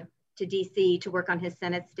moved to DC to work on his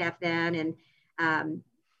Senate staff then. And,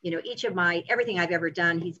 you know, everything I've ever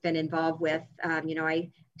done, he's been involved with. You know,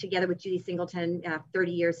 together with Judy Singleton,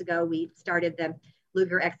 30 years ago, we started the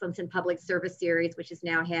Lugar Excellence in Public Service Series, which has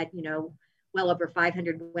now had, you know, well over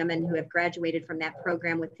 500 women who have graduated from that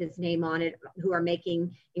program with his name on it, who are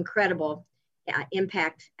making incredible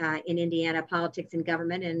impact in Indiana politics and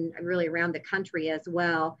government, and really around the country as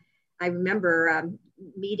well. I remember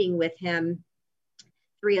meeting with him,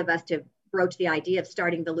 three of us, to broach the idea of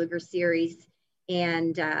starting the Lugar series.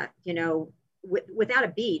 And, you know, without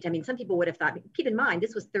a beat, I mean, some people would have thought, keep in mind,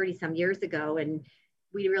 this was 30 some years ago, and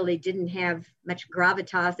we really didn't have much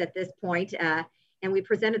gravitas at this point. And we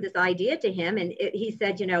presented this idea to him, and he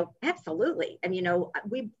said, you know, absolutely. And, you know,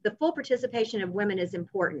 the full participation of women is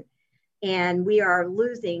important. And we are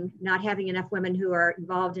losing not having enough women who are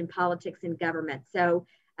involved in politics and government. So,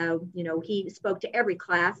 you know, he spoke to every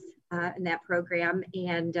class in that program.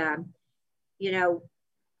 And, you know,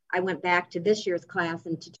 I went back to this year's class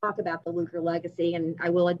and to talk about the Lugar legacy. And I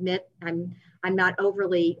will admit, I'm not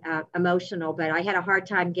overly emotional, but I had a hard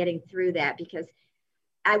time getting through that because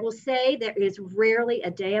I will say there is rarely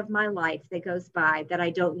a day of my life that goes by that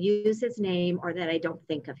I don't use his name or that I don't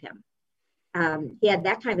think of him. He had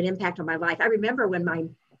that kind of an impact on my life. I remember when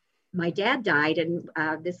my dad died, and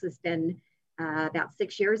this has been about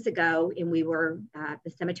 6 years ago, and we were,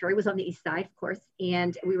 the cemetery was on the east side, of course,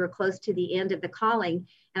 and we were close to the end of the calling,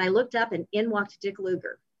 and I looked up and in walked Dick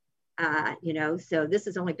Lugar. So this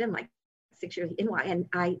has only been like 6 years in, and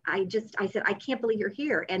I said, I can't believe you're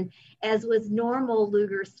here. And as was normal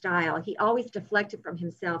Lugar style, he always deflected from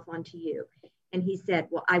himself onto you. And he said,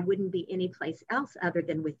 well, I wouldn't be anyplace else other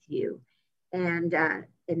than with you. And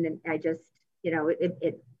then I just,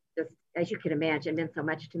 it just, as you can imagine, meant so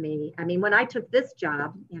much to me. I mean, when I took this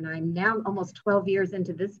job, and I'm now almost 12 years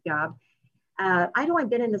into this job, I'd only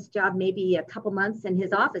been in this job maybe a couple months, and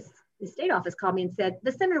his state office called me and said,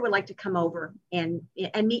 the senator would like to come over and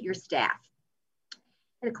meet your staff.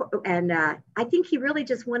 And I think he really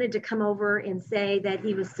just wanted to come over and say that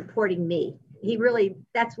he was supporting me.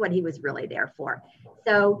 That's what he was really there for.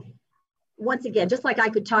 So once again, just like I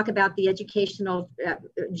could talk about the educational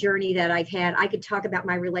journey that I've had, I could talk about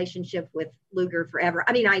my relationship with Lugar forever.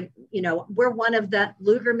 I mean, we're one of the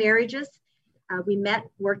Lugar marriages. We met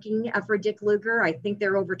working for Dick Lugar. I think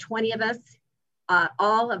there are over 20 of us,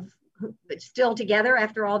 still together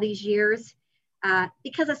after all these years,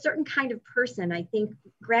 because a certain kind of person, I think,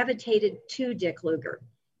 gravitated to Dick Lugar,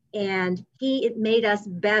 and it made us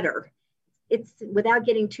better. It's without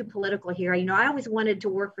getting too political here. I always wanted to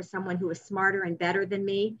work for someone who was smarter and better than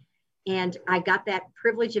me. And I got that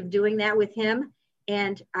privilege of doing that with him.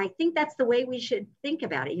 And I think that's the way we should think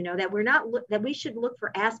about it, that we should look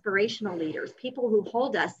for aspirational leaders, people who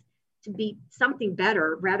hold us to be something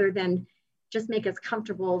better rather than just make us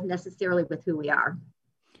comfortable necessarily with who we are.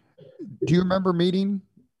 Do you remember meeting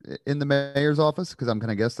in the mayor's office? Because I'm going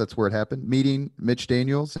to guess that's where it happened. Meeting Mitch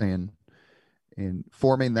Daniels and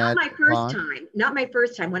forming that. Not my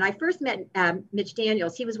first time. When I first met Mitch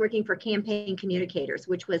Daniels, he was working for Campaign Communicators,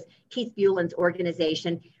 which was Keith Buellen's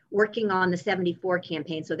organization, working on the 74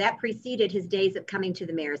 campaign. So that preceded his days of coming to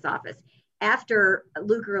the mayor's office. After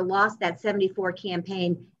Lugar lost that 74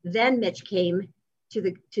 campaign, then Mitch came to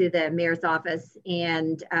the mayor's office,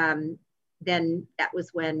 and then that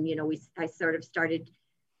was when I sort of started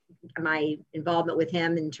my involvement with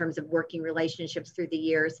him in terms of working relationships through the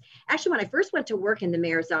years. Actually, when I first went to work in the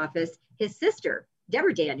mayor's office, his sister,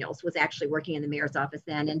 Deborah Daniels, was actually working in the mayor's office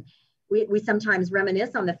then. And we sometimes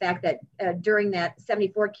reminisce on the fact that during that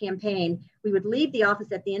 74 campaign, we would leave the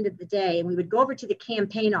office at the end of the day and we would go over to the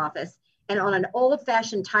campaign office, and on an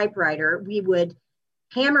old-fashioned typewriter, we would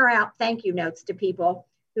hammer out thank you notes to people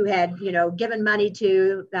who had, given money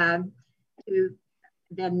to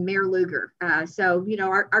then Mayor Lugar. So,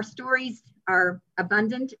 our stories are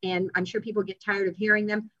abundant, and I'm sure people get tired of hearing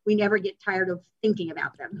them. We never get tired of thinking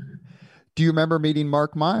about them. Do you remember meeting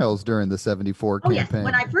Mark Miles during the 74 campaign? Yes.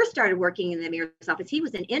 When I first started working in the mayor's office, he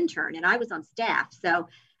was an intern and I was on staff. So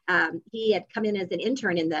he had come in as an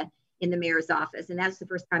intern in the mayor's office. And that's the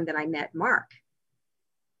first time that I met Mark.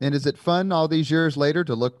 And is it fun all these years later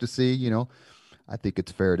to look to see, I think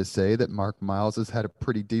it's fair to say that Mark Miles has had a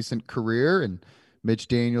pretty decent career, and Mitch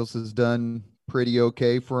Daniels has done pretty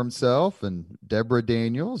okay for himself, and Deborah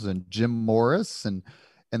Daniels and Jim Morris and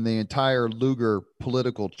the entire Lugar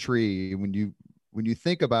political tree. When you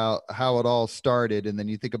think about how it all started, and then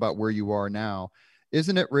you think about where you are now,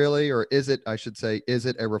 isn't it really, or is it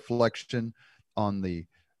a reflection on the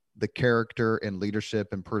character and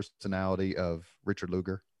leadership and personality of Richard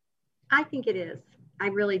Lugar? I think it is. I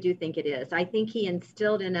really do think it is. I think he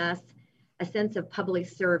instilled in us a sense of public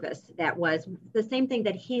service that was the same thing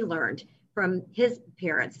that he learned from his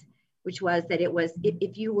parents, which was that it was,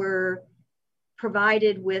 if you were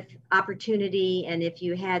provided with opportunity and if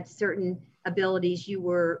you had certain abilities,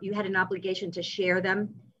 you had an obligation to share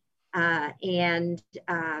them. And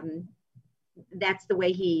that's the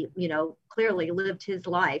way he, clearly lived his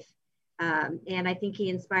life. And I think he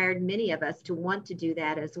inspired many of us to want to do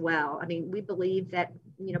that as well. I mean, we believe that,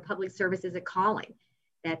 public service is a calling,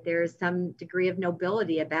 that there's some degree of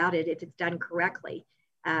nobility about it if it's done correctly.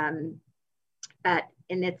 And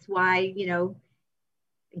it's why,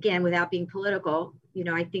 again, without being political,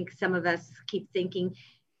 I think some of us keep thinking,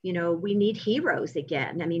 we need heroes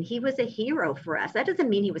again. I mean, he was a hero for us. That doesn't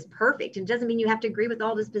mean he was perfect. And doesn't mean you have to agree with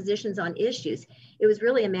all his positions on issues. It was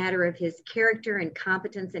really a matter of his character and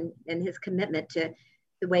competence and his commitment to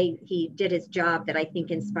the way he did his job that I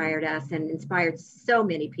think inspired us and inspired so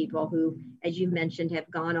many people who, as you mentioned, have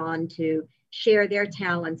gone on to share their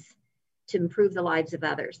talents to improve the lives of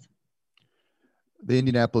others. The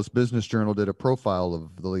Indianapolis Business Journal did a profile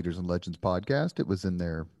of the Leaders and Legends podcast. It was in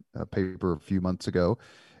their paper a few months ago,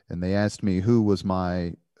 and they asked me who was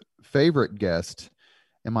my favorite guest.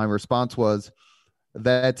 And my response was,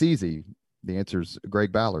 that's easy. The answer is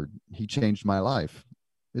Greg Ballard. He changed my life.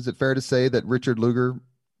 Is it fair to say that Richard Lugar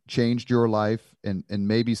changed your life, and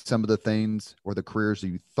maybe some of the things or the careers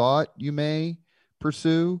you thought you may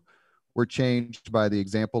pursue were changed by the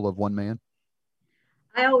example of one man?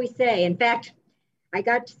 I always say, in fact, I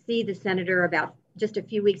got to see the senator about just a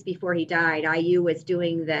few weeks before he died. IU was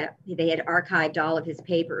doing they had archived all of his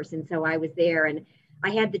papers. And so I was there, and I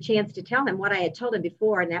had the chance to tell him what I had told him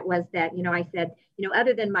before. And that was that, I said,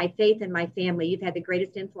 other than my faith and my family, you've had the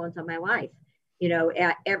greatest influence on my life.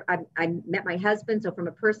 I met my husband. So from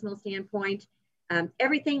a personal standpoint,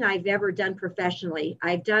 everything I've ever done professionally,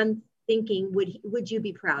 I've done thinking, would you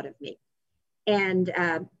be proud of me? And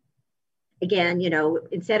again,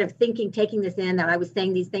 instead of taking this in, that I was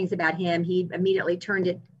saying these things about him, he immediately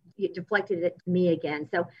deflected it to me again.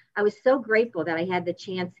 So I was so grateful that I had the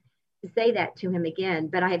chance to say that to him again.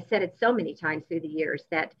 But I have said it so many times through the years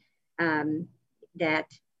that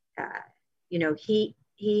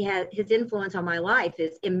he has, his influence on my life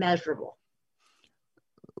is immeasurable.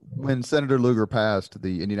 When Senator Lugar passed,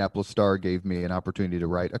 the Indianapolis Star gave me an opportunity to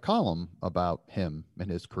write a column about him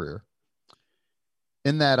and his career.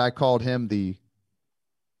 In that, I called him the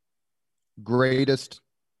greatest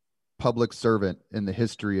public servant in the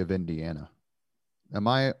history of Indiana. Am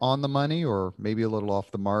I on the money, or maybe a little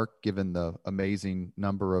off the mark, given the amazing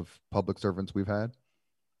number of public servants we've had?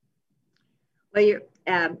 Well,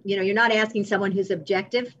 you're not asking someone who's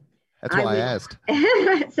objective. That's why I asked.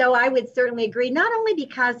 So I would certainly agree, not only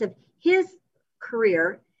because of his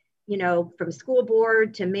career, from school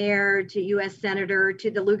board to mayor to U.S. senator to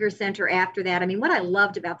the Lugar Center after that. I mean, what I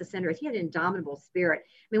loved about the senator is he had an indomitable spirit.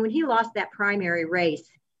 I mean, when he lost that primary race,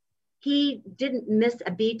 he didn't miss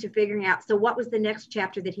a beat to figuring out, so what was the next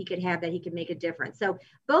chapter that he could have that he could make a difference? So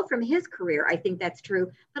both from his career, I think that's true.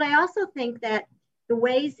 But I also think that the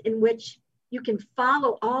ways in which you can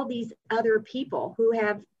follow all these other people who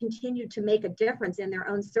have continued to make a difference in their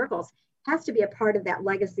own circles has to be a part of that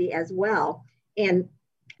legacy as well. And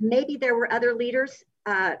maybe there were other leaders,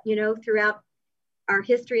 throughout our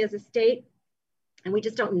history as a state, and we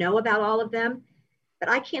just don't know about all of them. But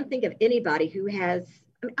I can't think of anybody who has,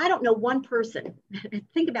 I don't know one person,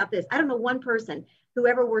 think about this, I don't know one person who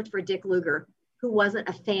ever worked for Dick Lugar who wasn't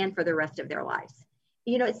a fan for the rest of their lives.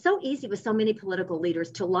 It's so easy with so many political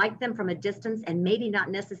leaders to like them from a distance and maybe not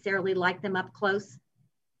necessarily like them up close,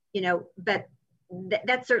 but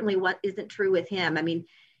that's certainly what isn't true with him. I mean,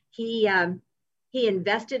 he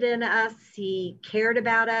invested in us. He cared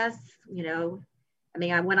about us.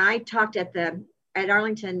 When I talked at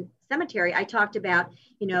Arlington Cemetery, I talked about,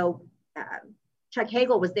 Chuck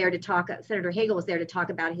Hagel was there to talk, Senator Hagel was there to talk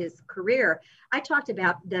about his career. I talked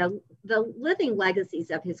about the living legacies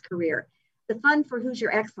of his career. The Fund for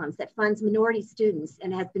Hoosier Excellence that funds minority students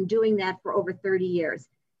and has been doing that for over 30 years.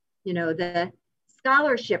 The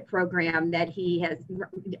scholarship program that he has,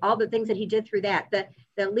 all the things that he did through that,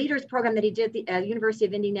 the Leaders program that he did at the University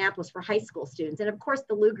of Indianapolis for high school students, and of course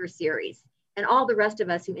the Lugar series, and all the rest of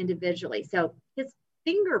us who individually. So his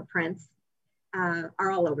fingerprints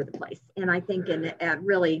are all over the place. And I think in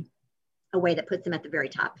really a way that puts him at the very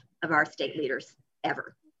top of our state leaders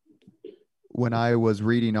ever. When I was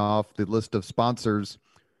reading off the list of sponsors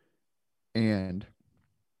and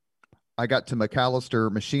I got to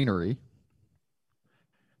McAllister Machinery,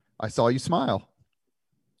 I saw you smile.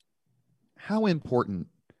 How important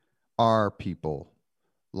are people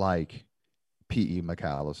like P.E.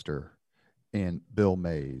 McAllister and Bill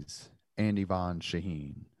Mays and Yvonne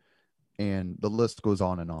Shaheen? And the list goes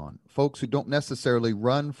on and on. Folks who don't necessarily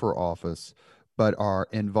run for office, but are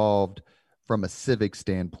involved from a civic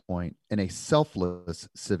standpoint and a selfless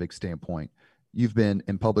civic standpoint. You've been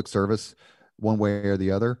in public service one way or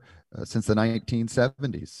the other since the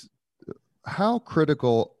 1970s. How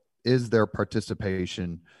critical is their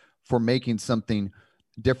participation for making something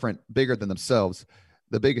different, bigger than themselves?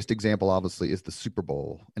 The biggest example, obviously, is the Super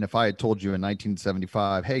Bowl. And if I had told you in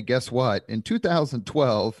 1975, hey, guess what? In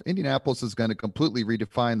 2012, Indianapolis is going to completely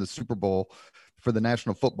redefine the Super Bowl for the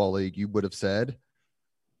National Football League, you would have said,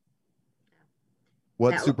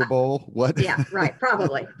 what Super Bowl? What? Yeah, right.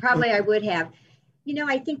 Probably I would have.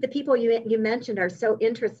 I think the people you mentioned are so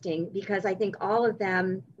interesting because I think all of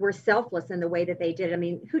them were selfless in the way that they did. I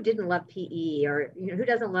mean, who didn't love PE, or who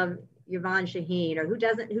doesn't love Yvonne Shaheen, or who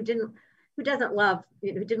didn't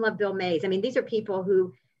love Bill Mays? I mean, these are people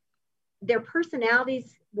who their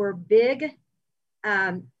personalities were big,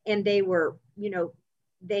 and they were,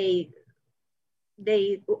 they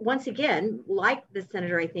they once again, like the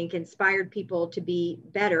senator, I think, inspired people to be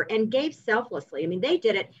better and gave selflessly. I mean, they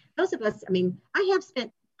did it. Those of us, I mean, I have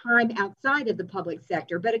spent time outside of the public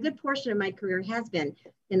sector, but a good portion of my career has been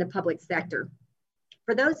in the public sector.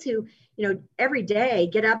 For those who, every day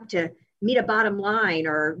get up to meet a bottom line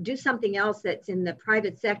or do something else that's in the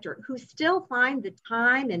private sector, who still find the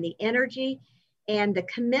time and the energy and the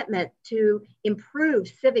commitment to improve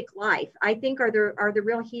civic life, I think are the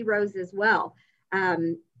real heroes as well. I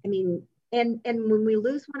mean, and when we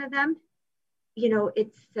lose one of them,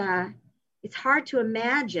 it's hard to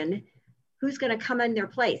imagine who's going to come in their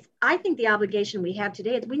place. I think the obligation we have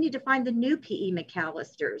today is we need to find the new P.E.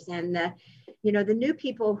 McAllisters and the new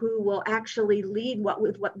people who will actually lead what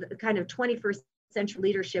the kind of 21st century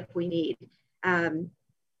leadership we need. I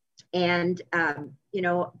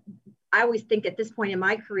always think at this point in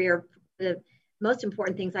my career, the most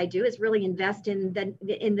important things I do is really invest in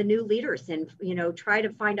the new leaders and, try to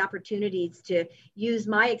find opportunities to use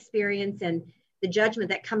my experience and the judgment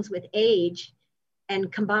that comes with age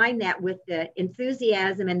and combine that with the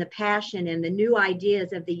enthusiasm and the passion and the new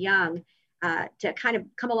ideas of the young to kind of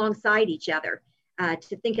come alongside each other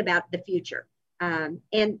to think about the future. And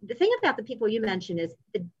the thing about the people you mentioned is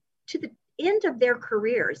to the end of their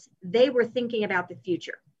careers, they were thinking about the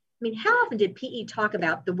future. I mean, how often did PE talk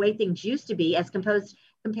about the way things used to be as compared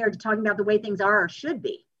to talking about the way things are or should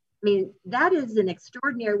be? I mean, that is an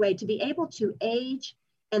extraordinary way to be able to age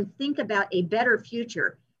and think about a better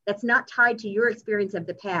future that's not tied to your experience of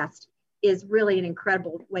the past is really an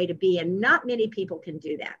incredible way to be. And not many people can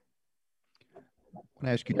do that. I'm going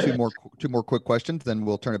to ask you two more quick questions, then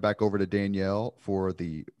we'll turn it back over to Danielle for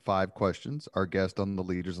the 5 questions. Our guest on the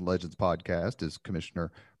Leaders and Legends podcast is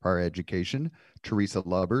Commissioner for Higher Education, Teresa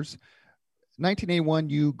Lubbers. 1981,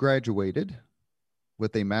 you graduated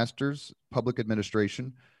with a master's public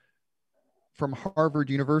administration from Harvard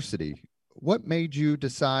University. What made you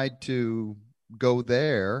decide to go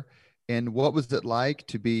there, and what was it like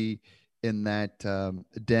to be in that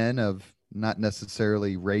den of not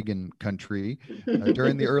necessarily Reagan country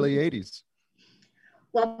during the early 80s?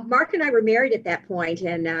 Well, Mark and I were married at that point,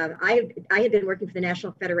 and I had been working for the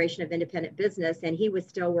National Federation of Independent Business, and he was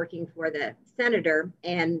still working for the senator,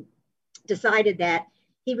 and decided that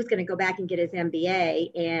he was going to go back and get his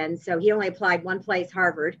MBA. And so he only applied one place,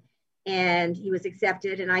 Harvard, and he was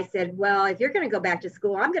accepted. And I said, well, if you're going to go back to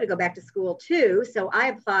school, I'm going to go back to school too. So I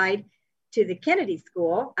applied to the Kennedy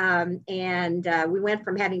School. We went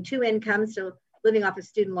from having 2 incomes to living off of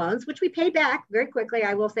student loans, which we paid back very quickly,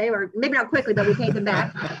 I will say, or maybe not quickly, but we paid them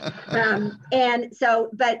back.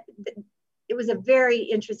 But it was a very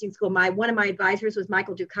interesting school. One of my advisors was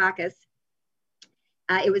Michael Dukakis.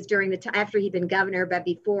 It was during after he'd been governor, but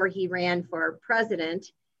before he ran for president.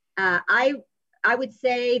 I would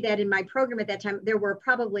say that in my program at that time, there were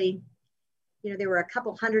probably, there were a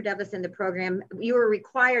couple hundred of us in the program. You were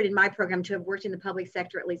required in my program to have worked in the public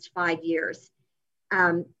sector at least 5 years.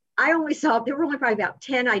 I only saw, there were only probably about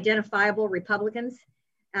 10 identifiable Republicans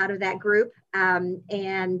out of that group.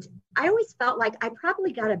 And I always felt like I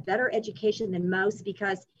probably got a better education than most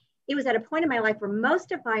because it was at a point in my life where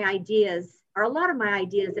most of my ideas, or a lot of my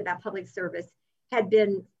ideas about public service had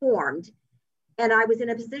been formed. And I was in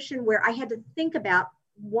a position where I had to think about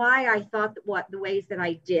why I thought the ways that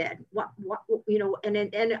I did,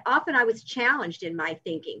 and often I was challenged in my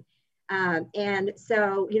thinking. And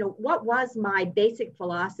so, what was my basic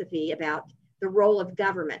philosophy about the role of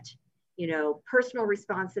government, personal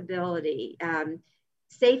responsibility,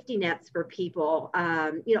 safety nets for people,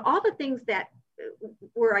 all the things that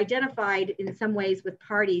were identified in some ways with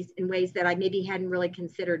parties in ways that I maybe hadn't really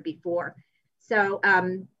considered before. So,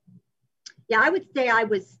 yeah, I would say I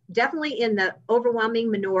was definitely in the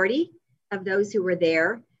overwhelming minority of those who were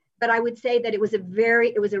there, but I would say that it was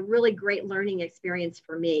a really great learning experience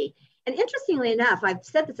for me. And interestingly enough, I've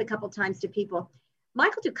said this a couple of times to people,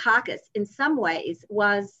 Michael Dukakis in some ways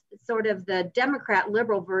was sort of the Democrat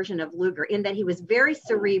liberal version of Lugar in that he was very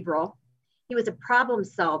cerebral. He was a problem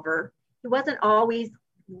solver. He wasn't always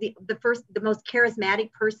the most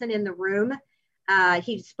charismatic person in the room.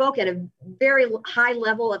 He spoke at a very high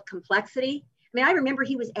level of complexity. I mean, I remember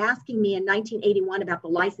he was asking me in 1981 about the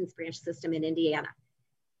license branch system in Indiana.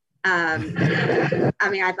 I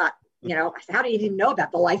mean, I thought, how do you even know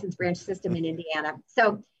about the license branch system in Indiana?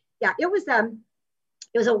 So yeah, it was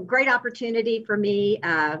a great opportunity for me.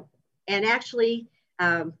 And actually,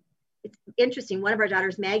 it's interesting. One of our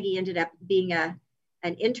daughters, Maggie, ended up being an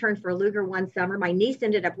intern for Lugar one summer. My niece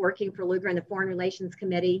ended up working for Lugar in the Foreign Relations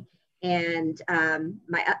Committee. And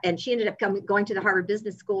she ended up going to the Harvard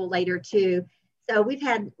Business School later too. So we've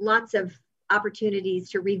had lots of opportunities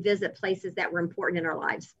to revisit places that were important in our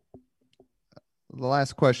lives. The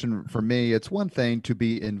last question for me, it's one thing to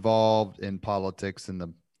be involved in politics in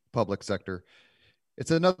the public sector.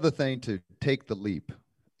 It's another thing to take the leap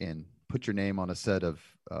and put your name on a set of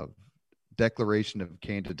declaration of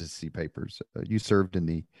candidacy papers. You served in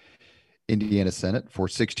the Indiana Senate for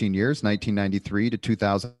 16 years, 1993 to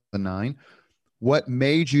 2009. What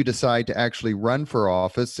made you decide to actually run for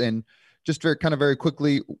office? And just very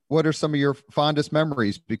quickly, what are some of your fondest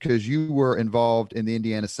memories? Because you were involved in the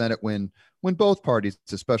Indiana Senate when both parties,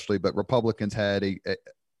 especially, but Republicans had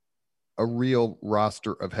a real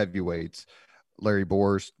roster of heavyweights: Larry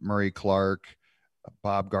Borst, Murray Clark,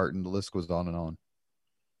 Bob Garton, the list goes on and on.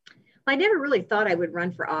 I never really thought I would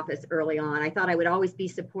run for office early on. I thought I would always be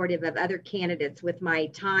supportive of other candidates with my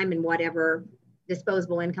time and whatever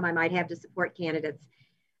disposable income I might have to support candidates.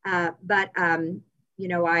 But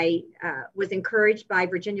I was encouraged by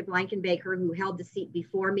Virginia Blankenbaker, who held the seat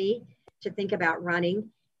before me, to think about running.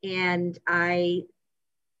 And to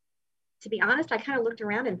be honest, I kind of looked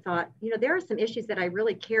around and thought, there are some issues that I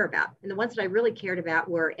really care about. And the ones that I really cared about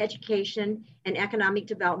were education and economic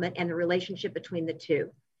development and the relationship between the two.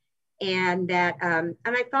 And that, and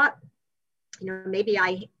I thought, maybe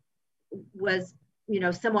I was,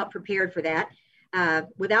 somewhat prepared for that.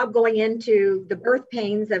 Without going into the birth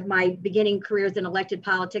pains of my beginning careers in elected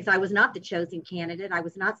politics, I was not the chosen candidate. I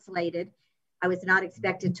was not slated. I was not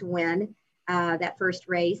expected to win that first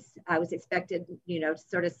race. I was expected, to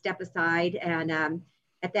sort of step aside. And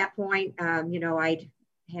at that point, I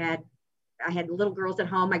had little girls at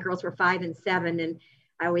home. My girls were 5 and 7, and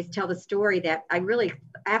I always tell the story that I really,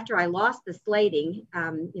 after I lost the slating,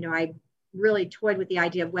 I really toyed with the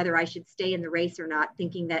idea of whether I should stay in the race or not,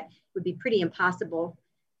 thinking that it would be pretty impossible,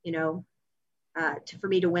 for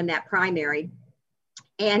me to win that primary.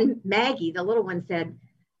 And Maggie, the little one, said,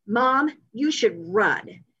 "Mom, you should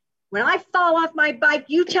run. When I fall off my bike,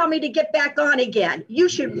 you tell me to get back on again. You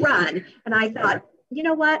should run." And I thought,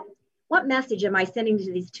 what message am I sending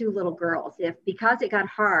to these two little girls? If, because it got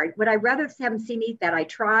hard, would I rather have them see me that I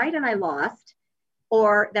tried and I lost,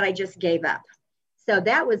 or that I just gave up? So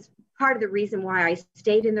that was part of the reason why I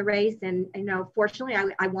stayed in the race. And, fortunately,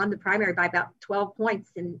 I won the primary by about 12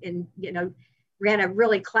 points and ran a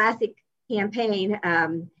really classic campaign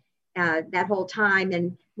that whole time.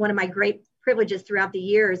 And one of my great privileges throughout the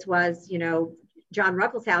years was, John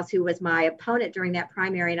Ruckelshaus, who was my opponent during that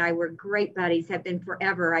primary, and I were great buddies, have been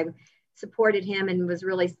forever. I supported him and was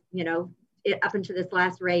really, up into this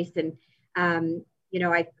last race. And,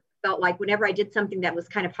 I felt like whenever I did something that was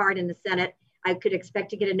kind of hard in the Senate, I could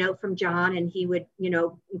expect to get a note from John, and he would,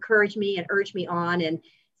 encourage me and urge me on. And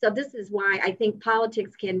so this is why I think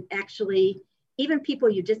politics can actually, even people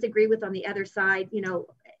you disagree with on the other side,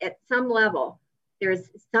 at some level, there's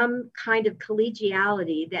some kind of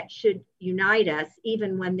collegiality that should unite us,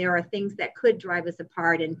 even when there are things that could drive us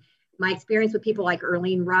apart. And my experience with people like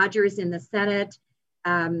Earlene Rogers in the Senate,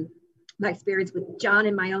 my experience with John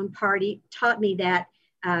in my own party taught me that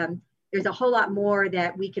there's a whole lot more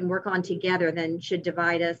that we can work on together than should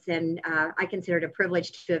divide us. And I consider it a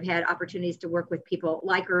privilege to have had opportunities to work with people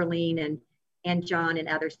like Earlene and John and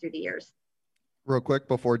others through the years. Real quick,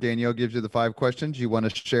 before Danielle gives you the 5 questions, you want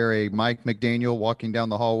to share a Mike McDaniel walking down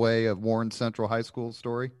the hallway of Warren Central High School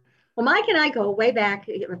story? Well, Mike and I go way back,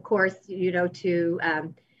 of course,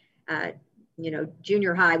 to,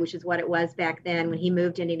 junior high, which is what it was back then when he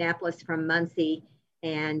moved to Indianapolis from Muncie.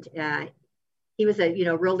 And he was a,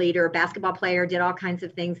 real leader, a basketball player, did all kinds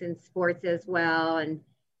of things in sports as well. And,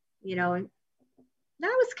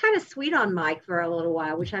 that was kind of sweet on Mike for a little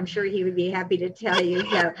while, which I'm sure he would be happy to tell you.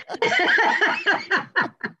 So.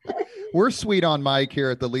 We're sweet on Mike here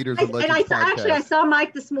at the Leaders and Legends podcast. I saw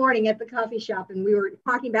Mike this morning at the coffee shop, and we were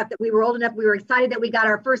talking about that we were old enough. We were excited that we got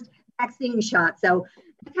our first vaccine shot. So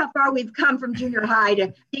that's how far we've come from junior high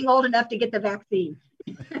to being old enough to get the vaccine.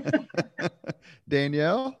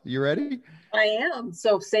 Danielle, you ready? I am.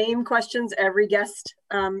 So same questions every guest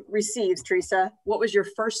receives, Teresa. What was your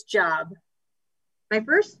first job? My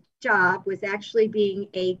first job was actually being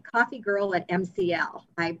a coffee girl at MCL.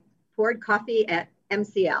 I poured coffee at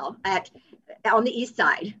MCL on the east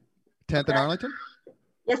side. 10th and Arlington?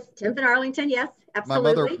 Yes, 10th and Arlington, yes,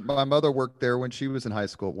 absolutely. My mother worked there when she was in high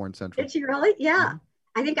school at Warren Central. Did she really? Yeah.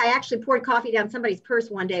 I think I actually poured coffee down somebody's purse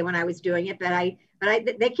one day when I was doing it, but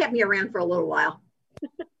they kept me around for a little while.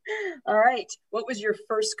 All right. What was your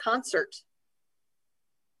first concert?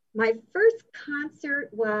 My first concert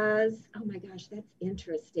was, oh my gosh, that's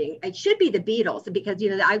interesting. It should be the Beatles, because,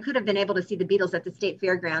 I could have been able to see the Beatles at the State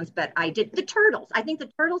Fairgrounds, but I did the Turtles. I think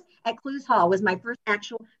the Turtles at Clues Hall was my first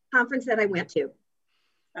actual conference that I went to.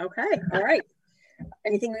 Okay. All right.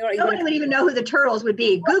 Anything we want? Nobody would even know who the Turtles would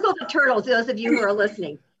be. Google the Turtles, those of you who are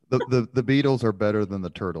listening. The Beatles are better than the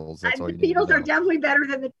Turtles. That's all you need to know. The Beatles are definitely better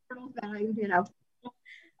than the Turtles.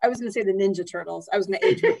 I was going to say the Ninja Turtles. I was going to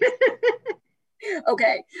age it.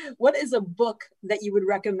 Okay. What is a book that you would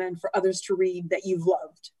recommend for others to read that you've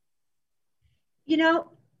loved?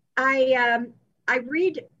 I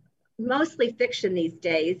read mostly fiction these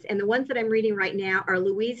days, and the ones that I'm reading right now are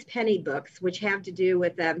Louise Penny books, which have to do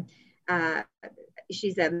with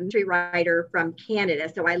she's a mystery writer from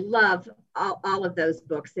Canada, so I love all of those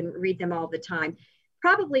books and read them all the time.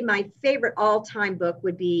 Probably my favorite all-time book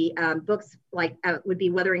would be books like would be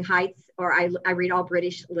Wuthering Heights, or I read all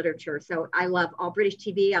British literature. So I love all British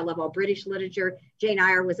TV. I love all British literature. Jane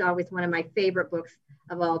Eyre was always one of my favorite books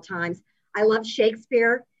of all times. I love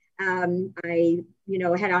Shakespeare. I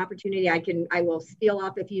had an opportunity. I will steal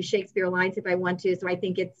off a few Shakespeare lines if I want to. So I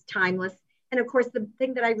think it's timeless. And of course, the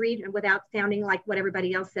thing that I read, without sounding like what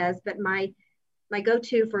everybody else says, but my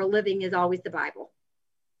go-to for a living is always the Bible.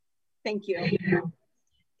 Thank you.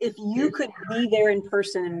 If you could be there in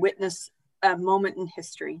person and witness a moment in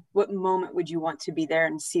history, what moment would you want to be there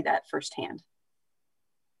and see that firsthand?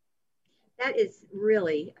 That is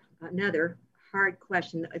really another hard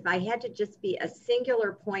question. If I had to just be a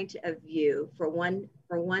singular point of view for one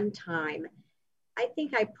time, I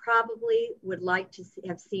think I probably would like to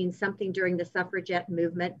have seen something during the suffragette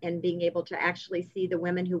movement and being able to actually see the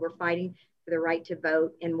women who were fighting for the right to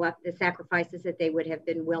vote and what the sacrifices that they would have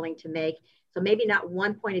been willing to make. So maybe not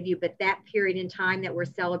one point of view, but that period in time that we're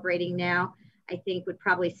celebrating now, I think would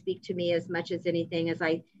probably speak to me as much as anything, as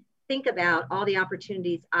I think about all the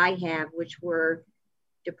opportunities I have, which were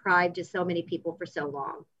deprived to so many people for so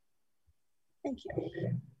long. Thank you.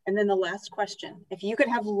 And then the last question, if you could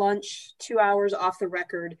have lunch 2 hours off the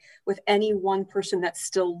record with any one person that's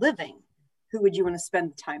still living, who would you want to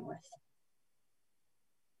spend time with?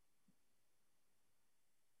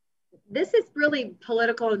 This is really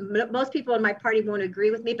political. Most people in my party won't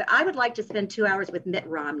agree with me, but I would like to spend 2 hours with Mitt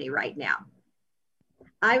Romney right now.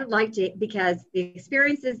 I would like to, because the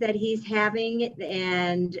experiences that he's having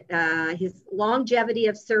and his longevity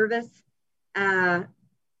of service,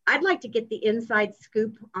 I'd like to get the inside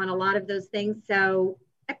scoop on a lot of those things. So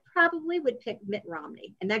I probably would pick Mitt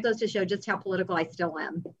Romney. And that goes to show just how political I still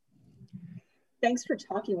am. Thanks for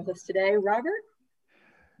talking with us today, Robert.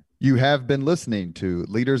 You have been listening to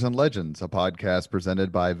Leaders and Legends, a podcast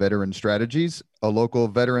presented by Veteran Strategies, a local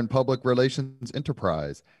veteran public relations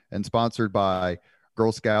enterprise, and sponsored by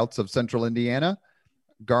Girl Scouts of Central Indiana,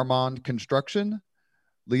 Garmond Construction,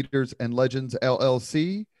 Leaders and Legends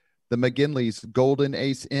LLC, the McGinley's Golden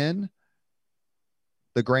Ace Inn,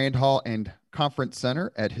 the Grand Hall and Conference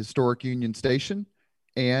Center at Historic Union Station,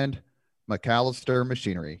 and McAllister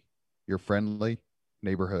Machinery, your friendly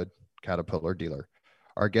neighborhood Caterpillar dealer.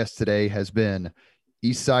 Our guest today has been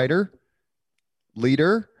Eastsider,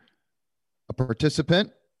 leader, a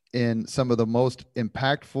participant in some of the most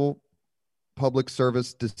impactful public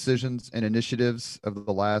service decisions and initiatives of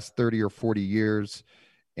the last 30 or 40 years,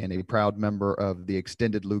 and a proud member of the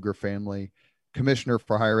extended Lugar family, Commissioner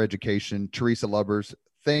for Higher Education, Teresa Lubbers.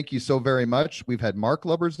 Thank you so very much. We've had Mark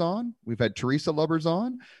Lubbers on. We've had Teresa Lubbers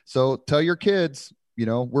on. So tell your kids,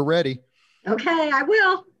 we're ready. Okay, I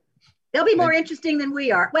will. They'll be more interesting than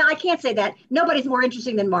we are. Well, I can't say that. Nobody's more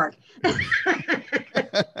interesting than Mark.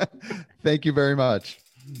 Thank you very much.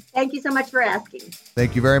 Thank you so much for asking.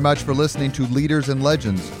 Thank you very much for listening to Leaders and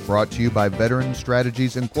Legends, brought to you by Veteran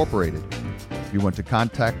Strategies Incorporated. If you want to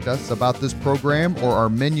contact us about this program or our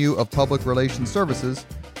menu of public relations services,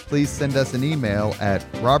 please send us an email at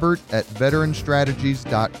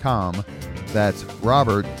robert@veteranstrategies.com. That's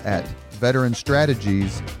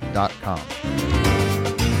robert@veteranstrategies.com.